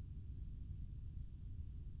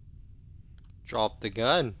 Drop the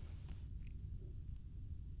gun.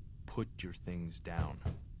 Put your things down.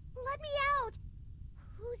 Let me out!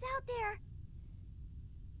 Who's out there?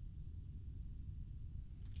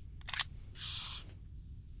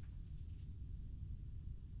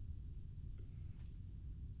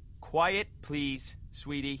 Quiet, please,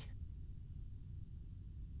 sweetie.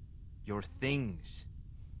 Your things.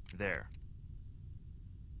 There.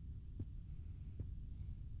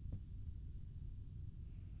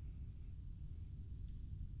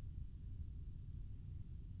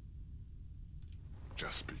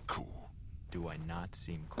 Just be cool. Do I not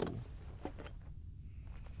seem cool?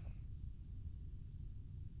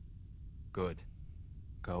 Good.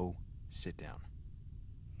 Go sit down.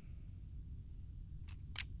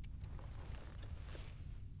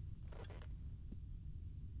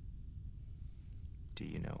 Do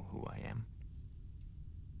you know who I am?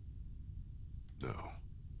 No.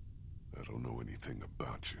 I don't know anything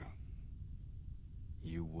about you.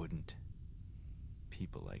 You wouldn't.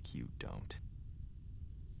 People like you don't.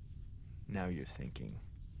 Now you're thinking,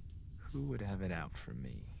 who would have it out for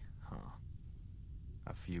me, huh?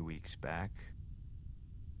 A few weeks back,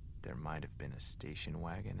 there might have been a station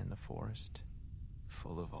wagon in the forest,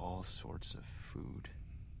 full of all sorts of food,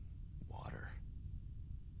 water,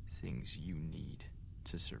 things you need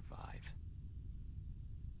to survive.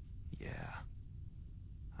 Yeah,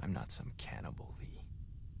 I'm not some cannibal, Lee.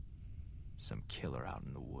 Some killer out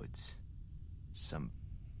in the woods. Some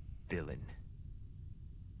villain.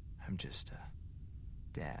 I'm just a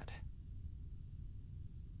dad.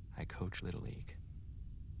 I coach Little League.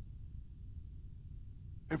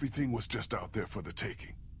 Everything was just out there for the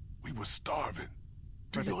taking. We were starving.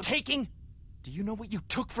 For the taking? Do you know what you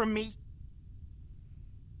took from me?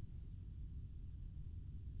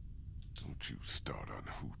 Don't you start on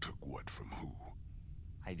who took what from who.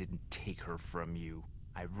 I didn't take her from you.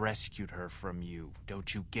 I rescued her from you.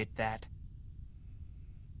 Don't you get that?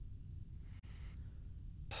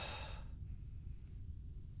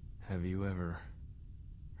 Have you ever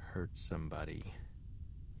hurt somebody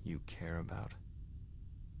you care about?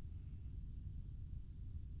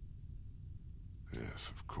 Yes,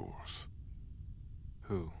 of course.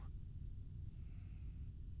 Who?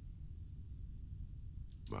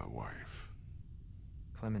 My wife.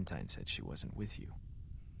 Clementine said she wasn't with you.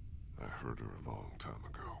 I heard her a long time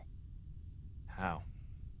ago. How?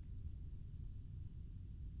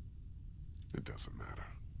 It doesn't matter.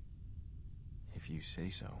 If you say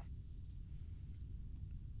so.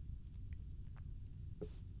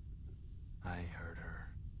 I hurt her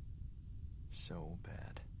so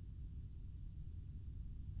bad.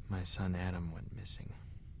 My son Adam went missing.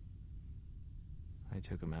 I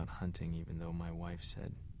took him out hunting even though my wife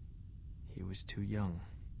said he was too young.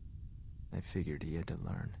 I figured he had to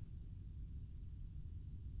learn.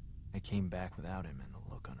 I came back without him and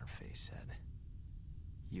the look on her face said,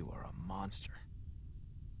 "You are a monster."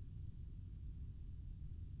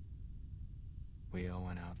 We all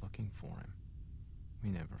went out looking for him. We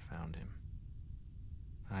never found him.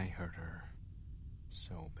 I hurt her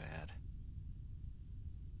so bad.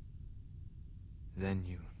 Then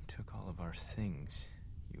you took all of our things.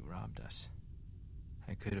 You robbed us.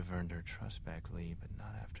 I could have earned her trust back, Lee, but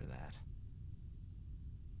not after that.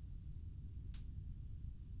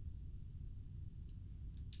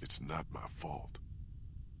 It's not my fault.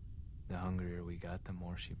 The hungrier we got, the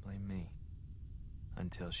more she blamed me.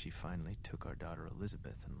 Until she finally took our daughter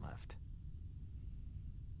Elizabeth and left.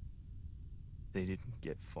 They didn't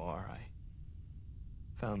get far. I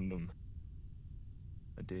found them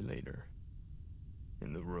a day later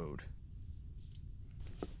in the road.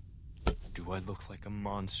 Do I look like a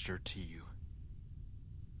monster to you?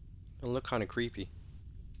 It look kind of creepy.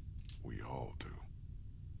 We all do.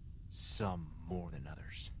 Some more than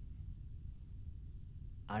others.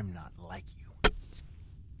 I'm not like you.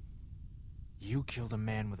 You killed a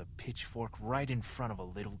man with a pitchfork right in front of a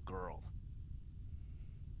little girl.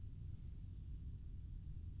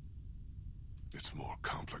 It's more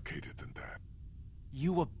complicated than that.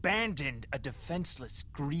 You abandoned a defenseless,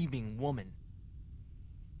 grieving woman.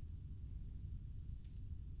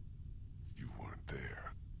 You weren't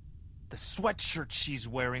there. The sweatshirt she's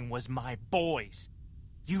wearing was my boy's.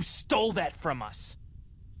 You stole that from us.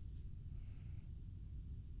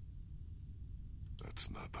 That's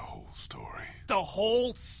not the whole story. The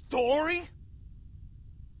whole story?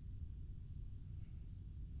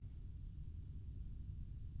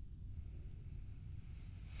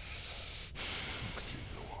 How could you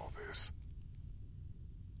know all this?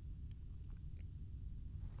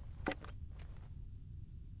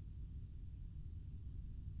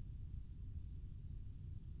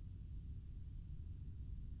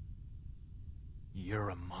 You're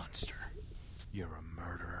a monster. You're a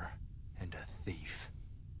murderer and a thief.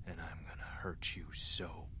 And I'm gonna hurt you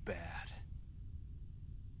so bad.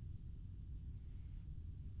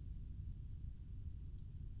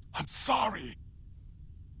 I'm sorry!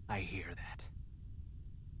 I hear that.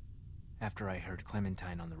 After I heard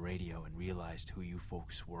Clementine on the radio and realized who you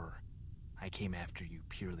folks were, I came after you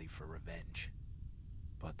purely for revenge.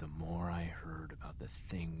 But the more I heard about the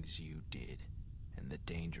things you did and the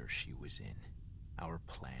danger she was in, our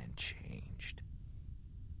plan changed.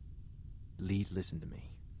 Lee, listen to me.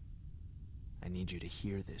 I need you to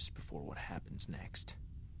hear this before what happens next.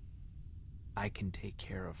 I can take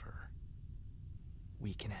care of her.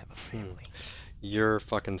 We can have a family. You're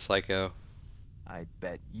fucking psycho. I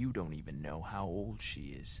bet you don't even know how old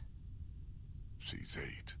she is. She's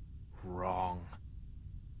 8. Wrong.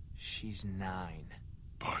 She's 9.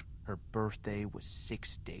 But... Her birthday was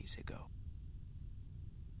 6 days ago.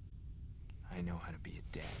 I know how to be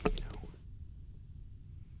a dad, you know.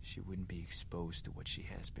 She wouldn't be exposed to what she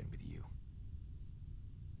has been with you.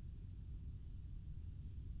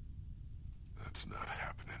 That's not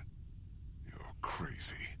happening. You're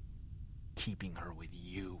crazy. Keeping her with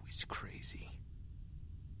you is crazy.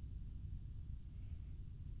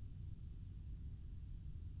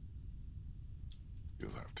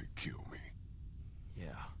 You'll have to kill me.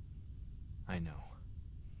 Yeah, I know.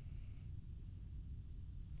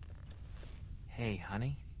 Hey,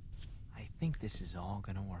 honey. I think this is all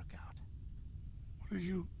gonna work out. What are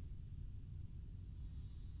you...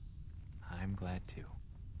 I'm glad too.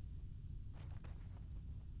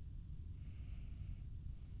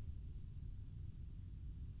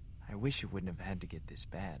 I wish it wouldn't have had to get this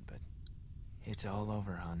bad, but it's all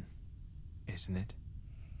over, hon. Isn't it?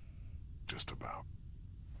 Just about.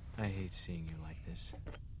 I hate seeing you like this.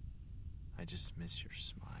 I just miss your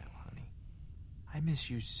smile, honey. I miss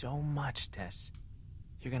you so much, Tess.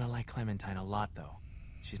 You're gonna like Clementine a lot, though.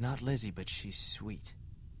 She's not Lizzie, but she's sweet.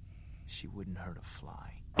 She wouldn't hurt a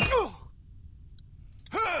fly.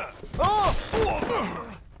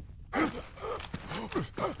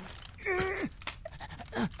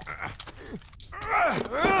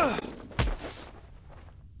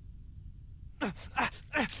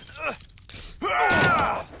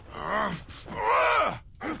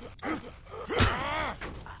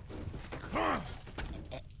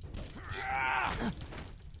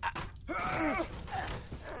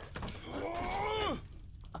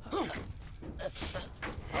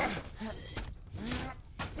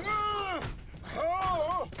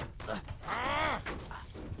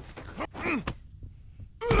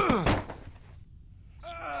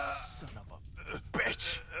 Son of a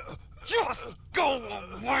bitch! Just go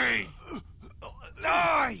away!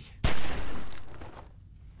 Die!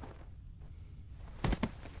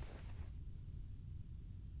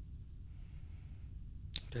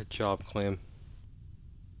 Good job, Clem.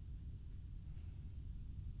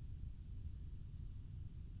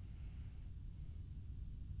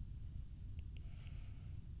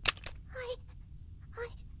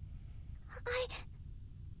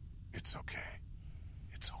 It's okay.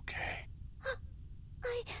 It's okay.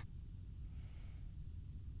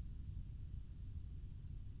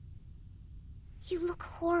 You look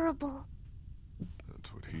horrible.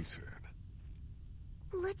 That's what he said.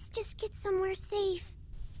 Let's just get somewhere safe.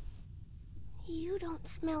 You don't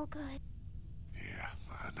smell good. Yeah,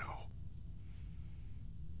 I know.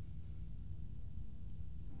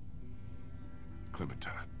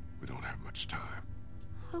 Clementine, we don't have much time.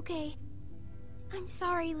 Okay. I'm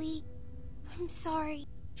sorry, Lee. I'm sorry.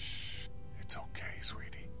 Shh. It's okay,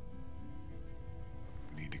 sweetie.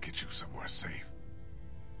 We need to get you somewhere safe.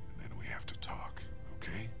 And then we have to talk,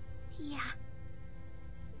 okay? Yeah.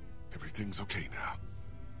 Everything's okay now.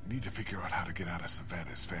 We need to figure out how to get out of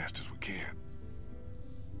Savannah as fast as we can.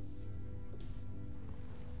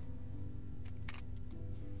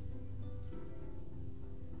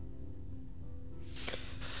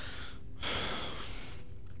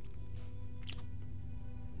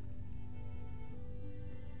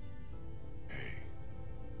 Hey.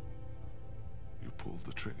 You pulled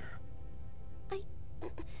the trigger.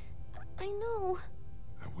 I know.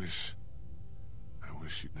 I wish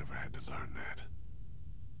you'd never had to learn that.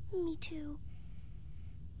 Me too.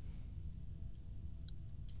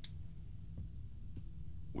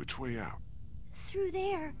 Which way out? Through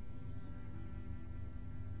there.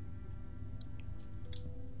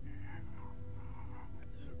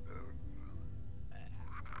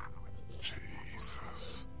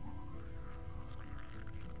 Jesus.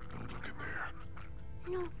 Don't look in there.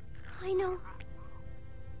 No, I know.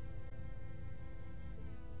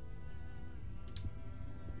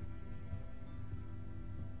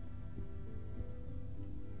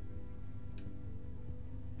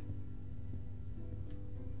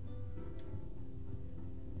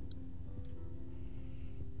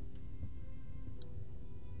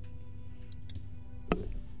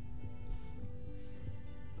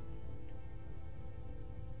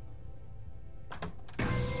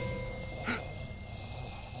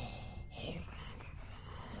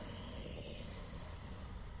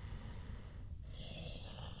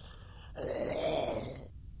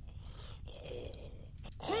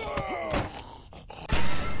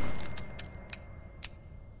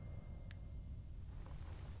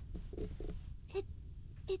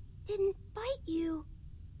 It didn't bite you.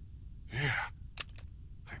 Yeah.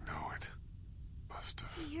 I know it. Must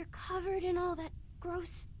have. You're covered in all that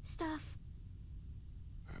gross stuff.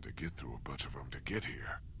 Had to get through a bunch of them to get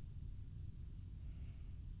here.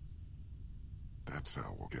 That's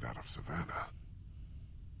how we'll get out of Savannah.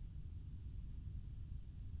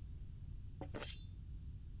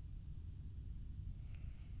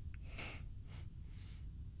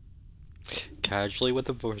 Casually with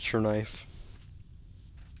a butcher knife.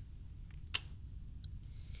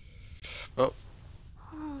 Oh.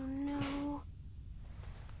 Oh no.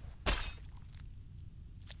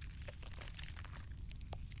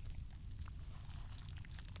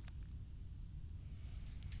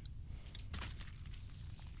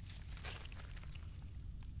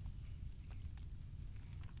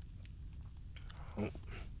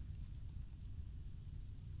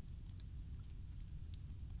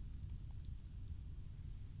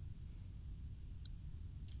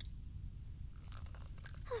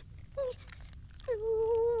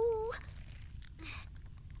 Ooh.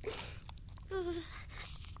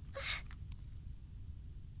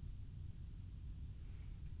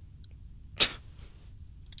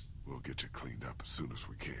 get you cleaned up as soon as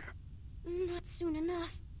we can. Not soon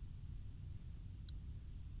enough.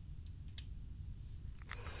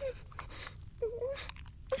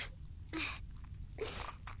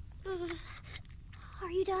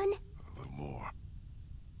 Are you done? A little more.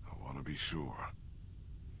 I want to be sure.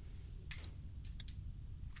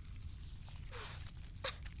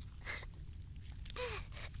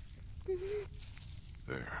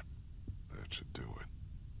 There. That should do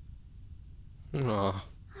it. Aw.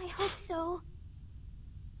 I hope so.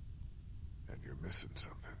 And you're missing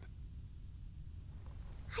something.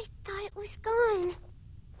 I thought it was gone.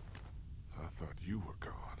 I thought you were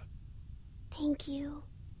gone. Thank you.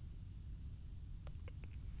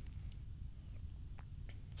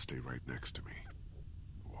 Stay right next to me.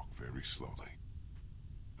 Walk very slowly.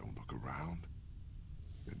 Don't look around.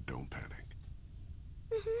 And don't panic.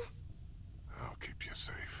 I'll keep you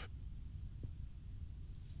safe.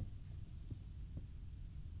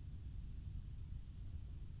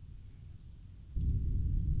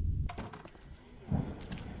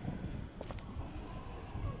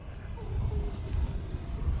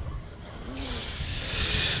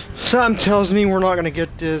 Something tells me we're not gonna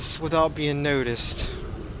get this without being noticed.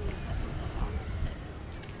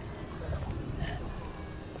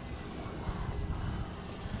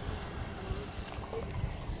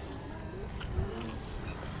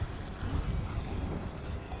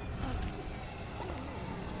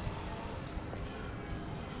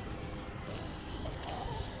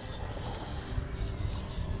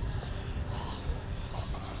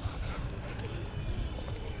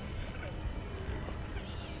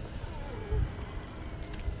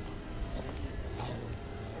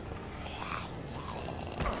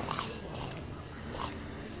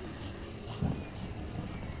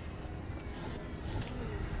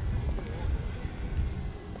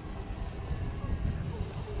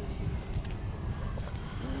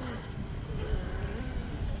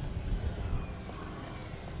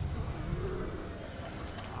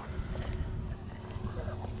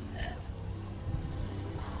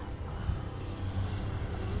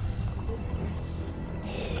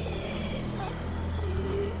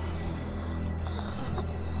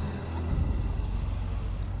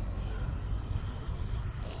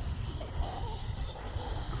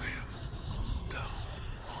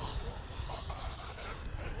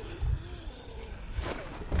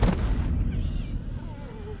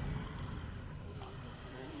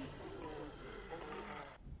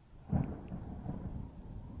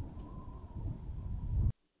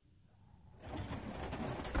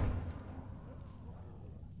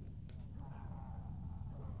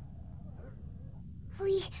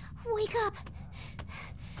 Lee, wake up.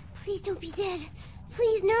 Please don't be dead.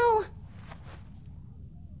 Please, no.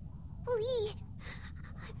 Lee,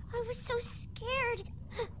 I was so scared.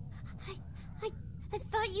 I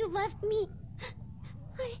thought you left me.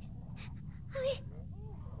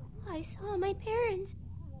 I saw my parents.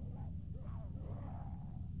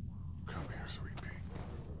 Come here, sweet pea.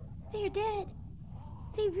 They're dead.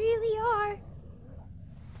 They really are.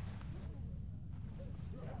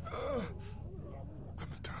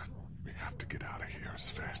 Clementine, we have to get out of here as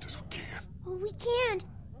fast as we can. Well, we can't.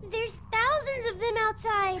 There's thousands of them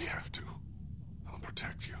outside. We have to. I'll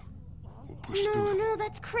protect you. We'll push through them. No,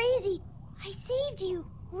 that's crazy. I saved you.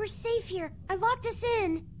 We're safe here. I locked us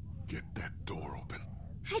in. Get that door open.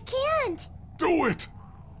 I can't. Do it!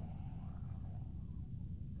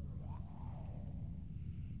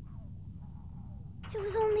 It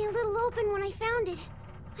was only a little open when I found it.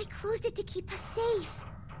 I closed it to keep us safe.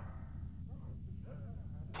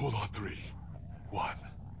 Pull on 3. 1,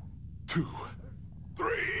 2, 3!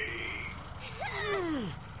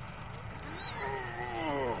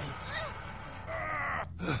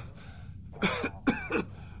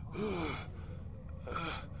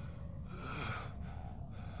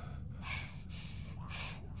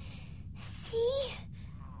 See?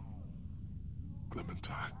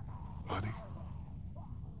 Clementine, honey.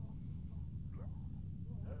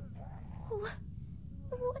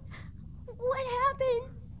 What happened?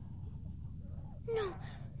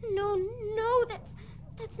 No,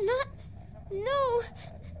 that's not... No.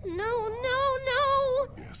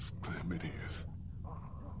 Yes, Clem, it is.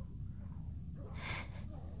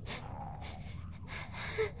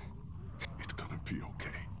 It's gonna be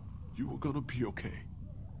okay. You are gonna be okay.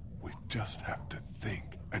 We just have to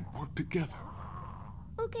think and work together.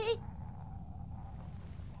 Okay.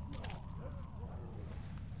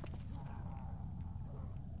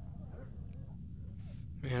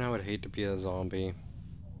 Man, I would hate to be a zombie.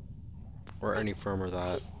 Or any form of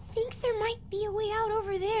that. I think there might be a way out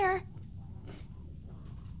over there.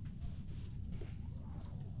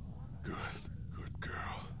 Good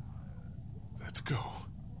girl.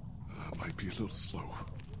 be a little slow.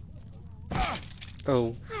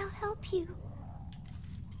 Oh. I'll help you.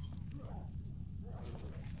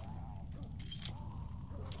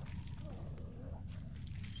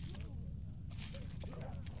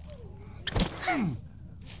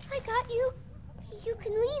 I got you. You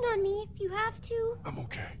can lean on me if you have to. I'm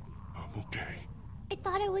okay. I'm okay. I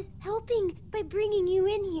thought I was helping by bringing you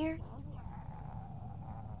in here.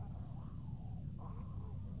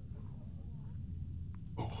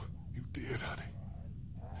 Oh, you did, honey.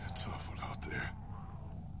 It's awful out there.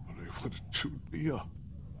 Well, they would have chewed me up.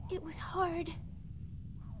 It was hard.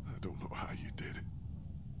 I don't know how you did it,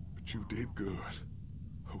 but you did good.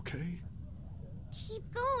 Okay?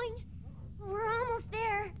 Keep going. We're almost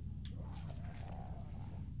there.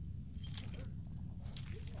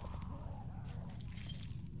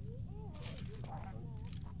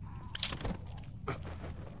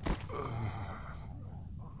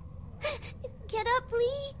 Get up,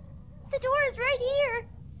 Lee. The door is right here.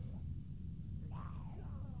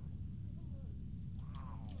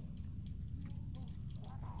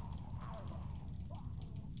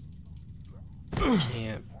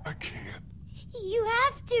 Can't. I can't. You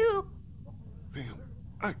have to. Then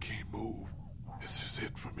I can't move. This is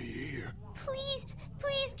it for me here. Please,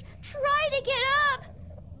 please try to get up.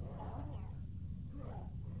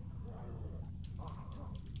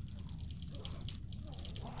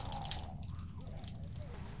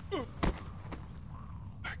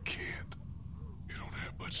 I can't. You don't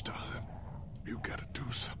have much time. You gotta do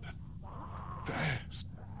something. Fast.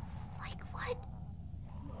 Like what?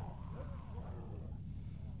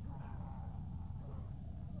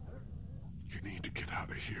 You need to get out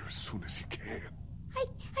of here as soon as you can. I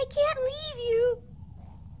can't leave you.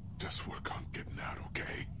 Just work on getting out,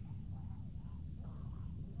 okay?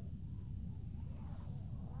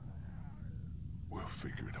 We'll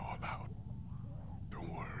figure it all out.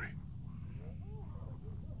 Don't worry.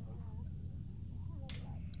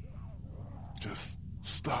 Just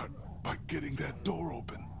start by getting that door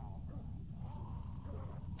open.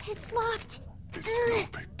 It's locked. It's no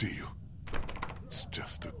big deal. It's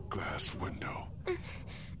just a glass window.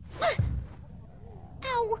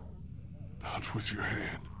 Ow! Not with your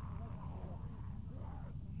hand.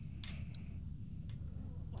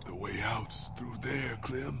 The way out's through there,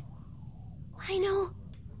 Clem. I know.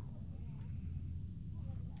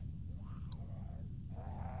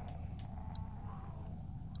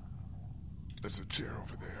 There's a chair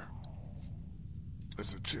over there.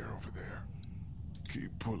 There's a chair over there.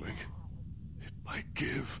 Keep pulling. It might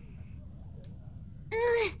give.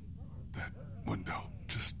 That window,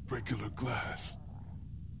 just regular glass.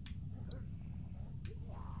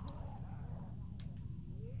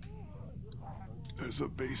 There's a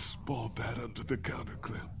baseball bat under the counter,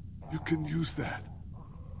 Clem. You can use that.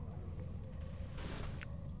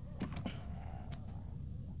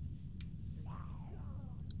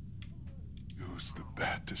 Use the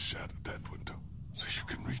bat to shatter that window so you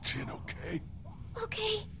can reach in, okay?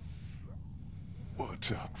 Okay.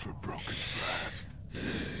 Watch out for broken glass.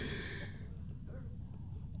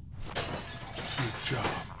 Good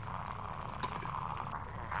job.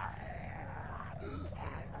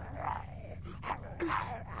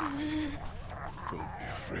 Don't be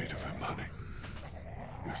afraid of him, honey.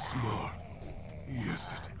 You're smart. Use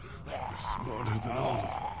it. You're smarter than all of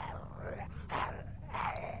them.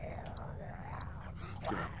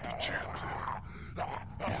 Grab the chair, Clem.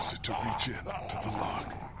 Use it to reach in to the lock.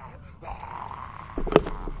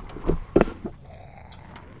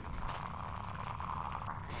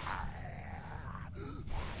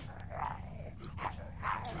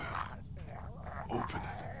 Open it.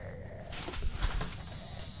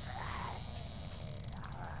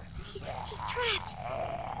 He's trapped.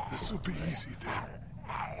 This'll be easy then.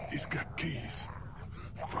 He's got keys.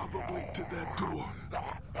 Probably to that door.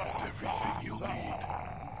 And everything you'll need.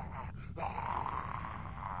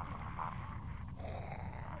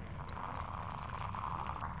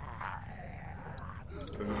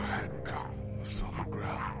 There are handcuffs on the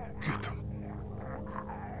ground. Get them.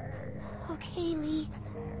 Okay, Lee.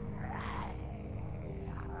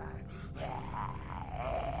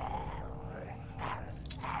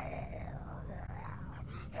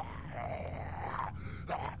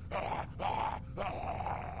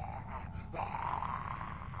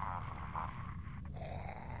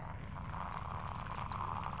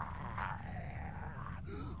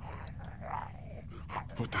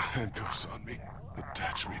 Put the handcuffs on me.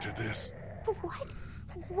 Attach me to this. What?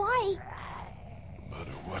 Why? No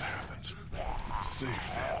matter what happens, I'm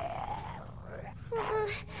safe then.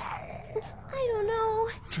 I don't know.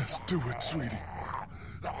 Just do it, sweetie.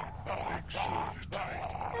 Make sure they're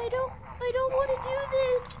tight. I don't want to do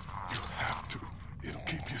this. You have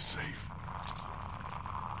safe.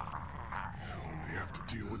 You only have to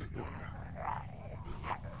deal with him now.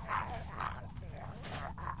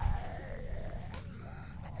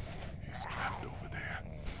 He's trapped over there.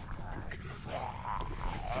 Be careful. Get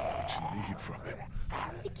what you need from him.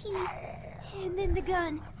 The keys, and then the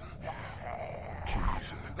gun.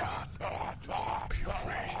 Keys and the gun. Just don't be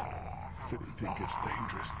afraid. If anything gets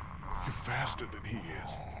dangerous, you're faster than he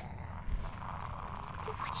is.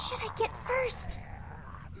 What should I get first?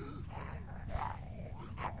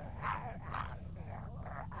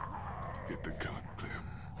 Get the gun, Clem.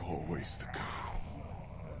 Always the gun.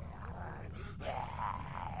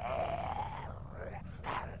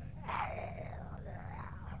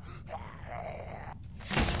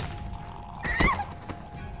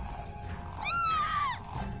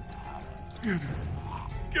 Get him!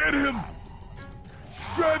 Get him!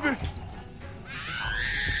 Grab it!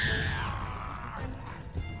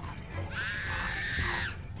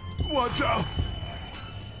 Watch out!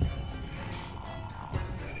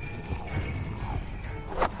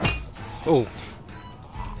 Oh.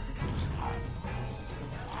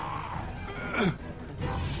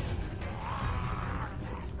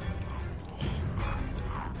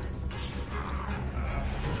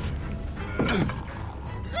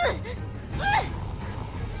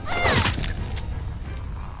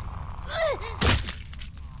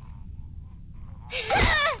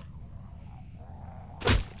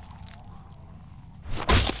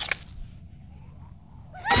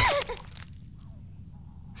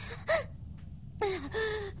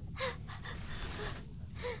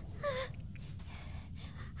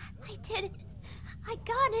 I did it. I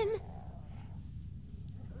got him.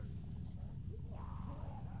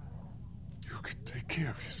 You can take care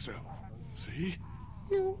of yourself. See?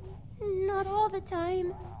 No, not all the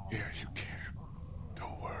time. Yeah, you can.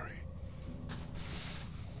 Don't worry.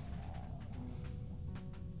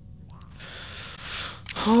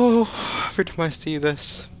 Oh, every time I see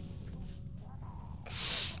this.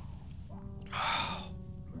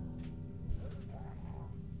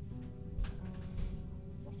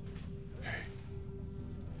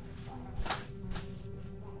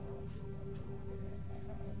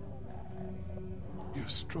 You're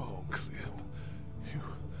strong, Clem.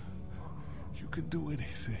 You can do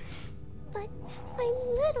anything. But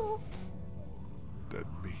I'm little.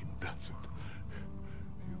 Doesn't mean nothing.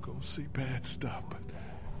 You gonna see bad stuff, but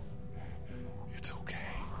it's okay.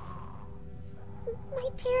 My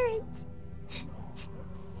parents.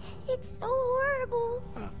 It's so horrible.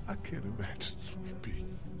 I can't imagine, sweet pea.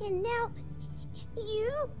 And now,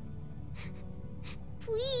 you?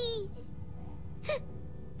 Please.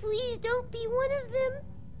 Please don't be one of them.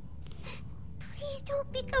 Please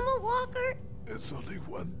don't become a walker. There's only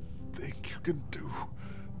one thing you can do.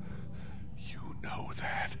 You know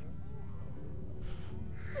that.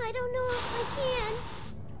 I don't know if I can.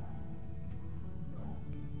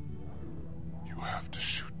 You have to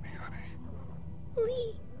shoot me, honey.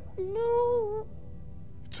 Lee, no.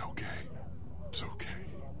 It's okay. It's okay.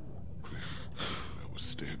 Clem, I was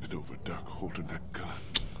standing over Doc holding that gun.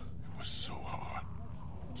 It was so hard.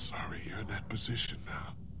 I'm sorry you're in that position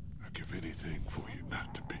now. I'd give anything for you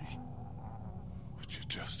not to be. But you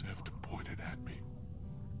just have to point it at me.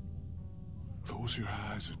 Close your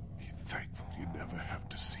eyes and be thankful you never have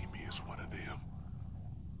to see me as one of them.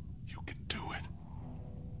 You can do it.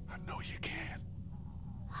 I know you can.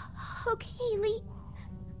 Okay, Lee.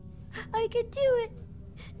 I can do it.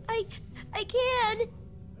 I can.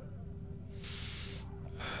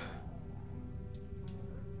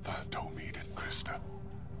 Find Omid and Krista.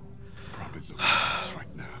 Probably looking for us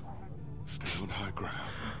right now. Stay on high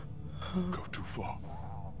ground. Go too far.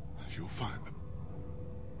 You'll find them.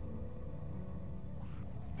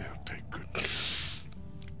 They'll take good care.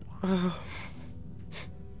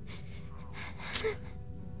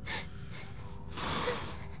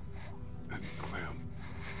 And Clem.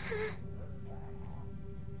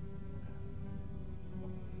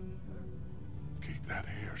 Keep that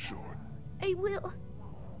hair short. I will.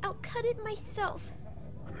 I'll cut it myself.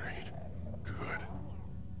 Great. Good.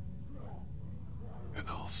 And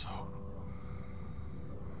also...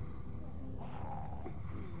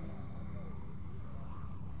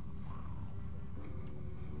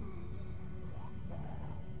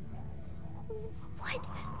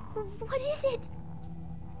 What is it?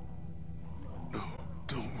 No,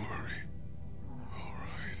 don't worry. All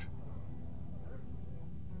right.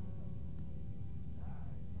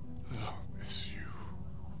 I'll miss you.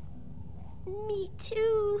 Me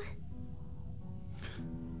too.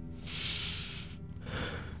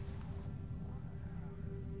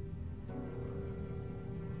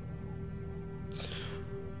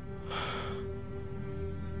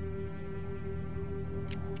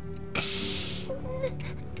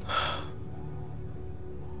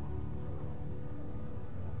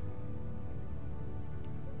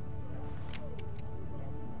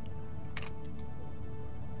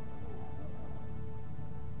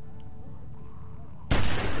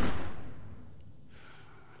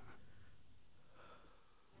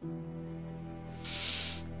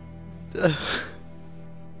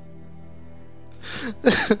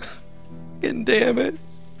 Fucking damn it.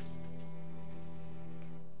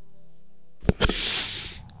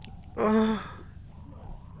 I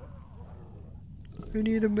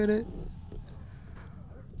need a minute.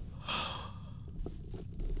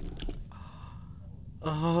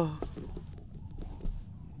 Oh.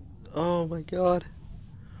 Oh my god.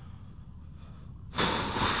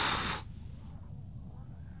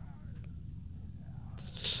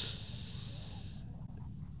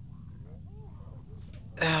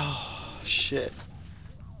 Oh, shit.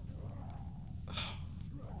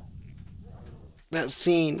 That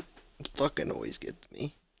scene fucking always gets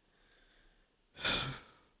me.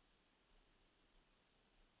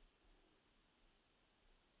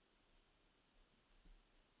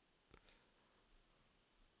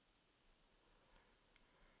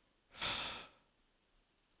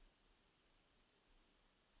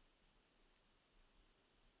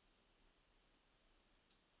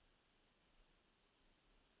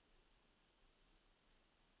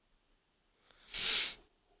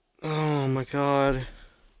 Oh my god.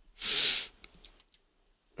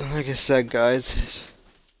 Like I said, guys.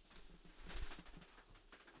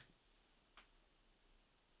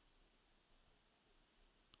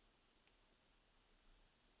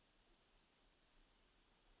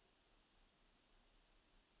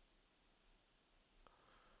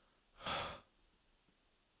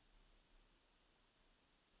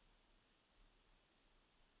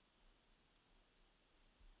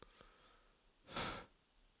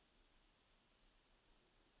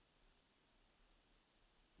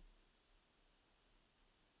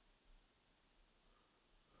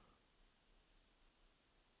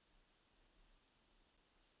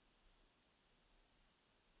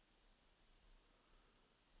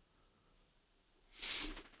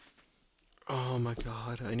 Oh my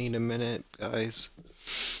god, I need a minute, guys.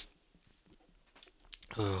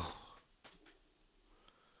 Oh.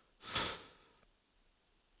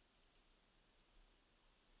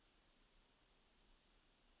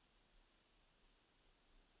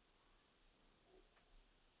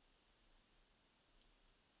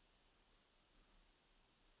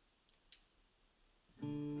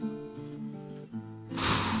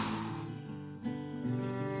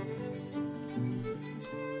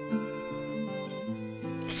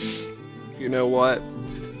 You know what?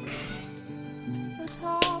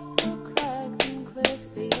 Atop the crags and cliffs,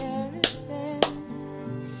 the air is thin.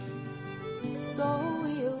 So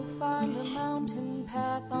we'll find a mountain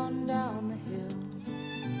path on down the hill.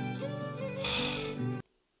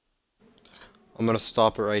 I'm gonna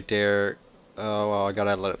stop it right there. Oh well, I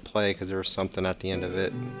gotta let it play because there was something at the end of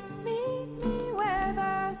it. Meet me where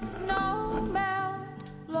the snow melt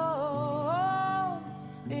flows.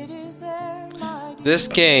 It is there, my dear. This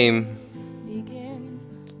game, Begin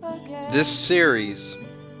again. this series,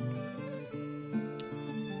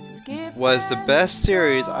 was the best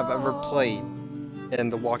series I've ever played in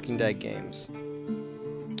the Walking Dead games.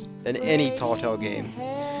 In any Telltale game.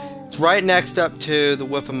 It's right next up to The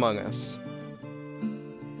Wolf Among Us.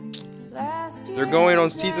 They're going on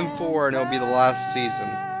season 4 and it'll be the last season.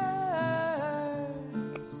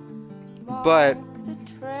 But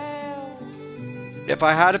if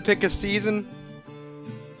I had to pick a season,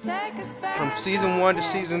 from season 1 to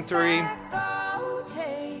season 3,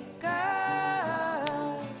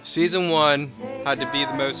 season 1 had to be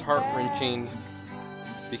the most heart-wrenching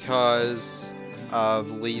because of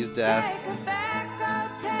Lee's death.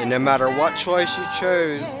 And no matter what choice you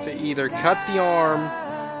chose to either cut the arm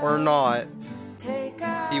or not,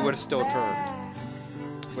 he would have still turned,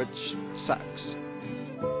 which sucks.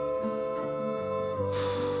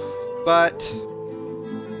 But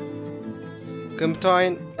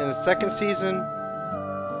Clementine in the second season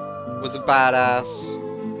was a badass,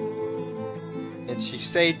 and she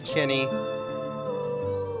saved Kenny.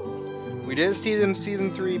 We didn't see him in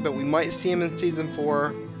season 3, but we might see him in season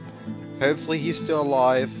 4. Hopefully he's still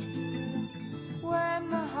alive. When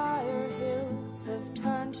the higher hills have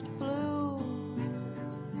turned to blue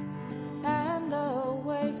and the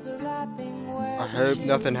waves are lapping where I hope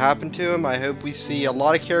nothing happened to him. I hope we see a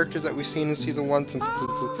lot of characters that we've seen in season 1 since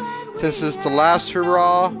it's the last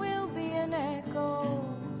hurrah.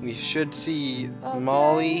 We should see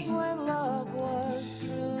Molly.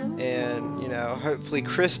 And, you know, hopefully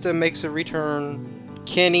Krista makes a return.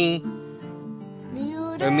 Kenny.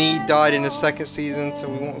 Omid died in the second season, so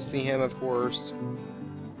we won't see him, of course.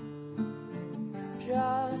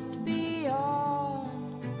 Just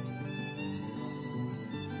beyond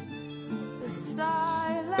the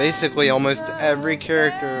silent Basically, almost every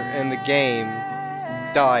character in the game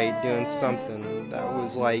died doing something that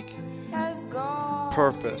was like has gone.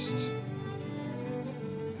 purposed.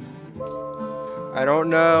 I don't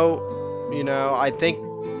know, you know, I think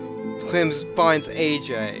Clem finds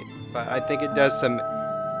AJ, but I think it does some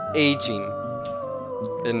aging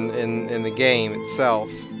in the game itself.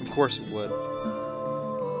 Of course it would.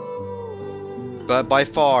 But by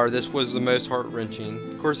far, this was the most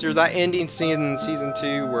heart-wrenching. Of course, there's that ending scene in Season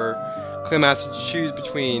 2 where Clem has to choose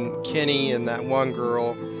between Kenny and that one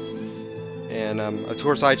girl. And, of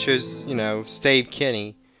course, I chose, you know, save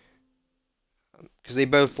Kenny. Because they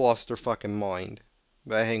both lost their fucking mind.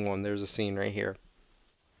 But hang on, there's a scene right here.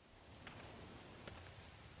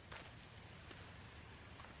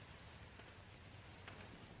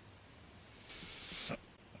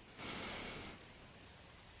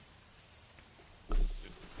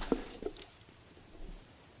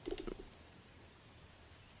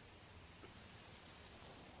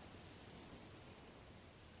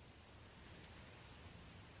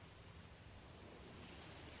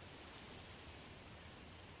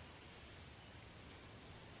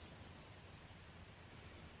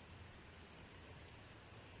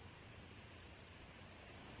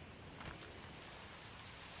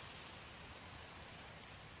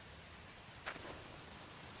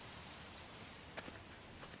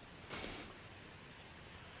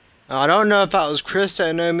 I don't know if that was Krista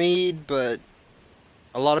and Omid, but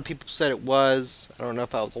a lot of people said it was. I don't know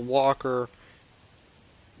if that was a walker,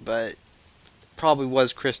 but probably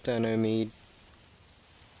was Krista and Omid.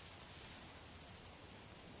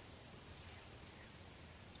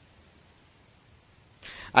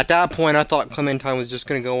 At that point, I thought Clementine was just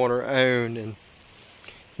going to go on her own and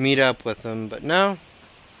meet up with them, but no.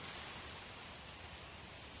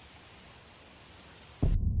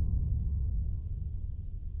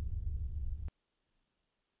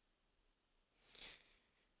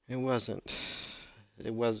 It wasn't.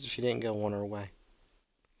 She didn't go on her way.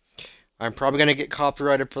 I'm probably going to get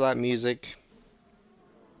copyrighted for that music.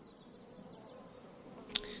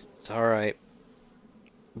 It's alright.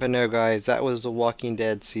 But no, guys, that was The Walking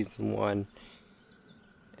Dead Season 1.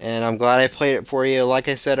 And I'm glad I played it for you. Like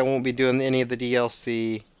I said, I won't be doing any of the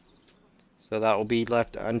DLC. So that will be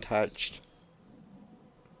left untouched.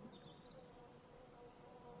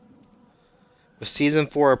 With Season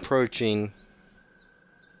 4 approaching,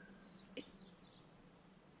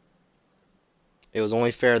 it was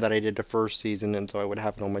only fair that I did the first season and so I would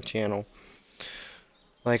have it on my channel.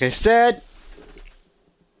 Like I said,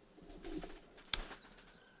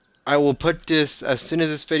 I will put this, as soon as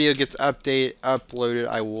this video gets uploaded,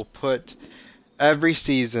 I will put every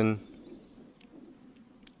season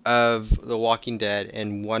of The Walking Dead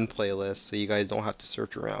in one playlist so you guys don't have to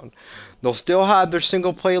search around. They'll still have their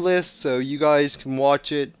single playlist so you guys can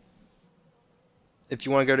watch it if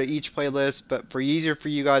you want to go to each playlist, but for easier for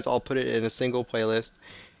you guys, I'll put it in a single playlist,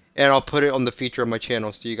 and I'll put it on the feature of my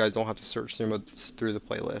channel so you guys don't have to search through the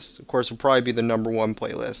playlist. Of course, it'll probably be the #1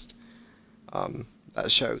 playlist that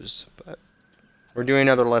shows, but we're doing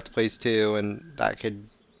other Let's Plays too, and that could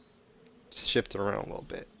shift it around a little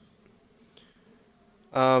bit.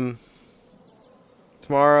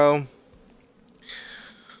 Tomorrow,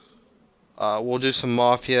 we'll do some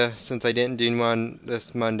Mafia. Since I didn't do one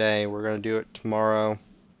this Monday, we're going to do it tomorrow.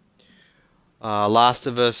 Last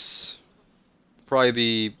of Us, probably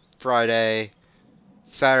be Friday.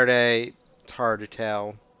 Saturday, it's hard to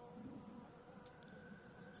tell.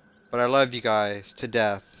 But I love you guys to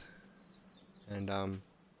death. And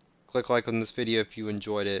click like on this video if you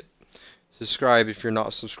enjoyed it. Subscribe if you're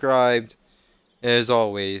not subscribed. And as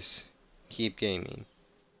always, keep gaming.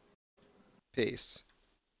 Peace.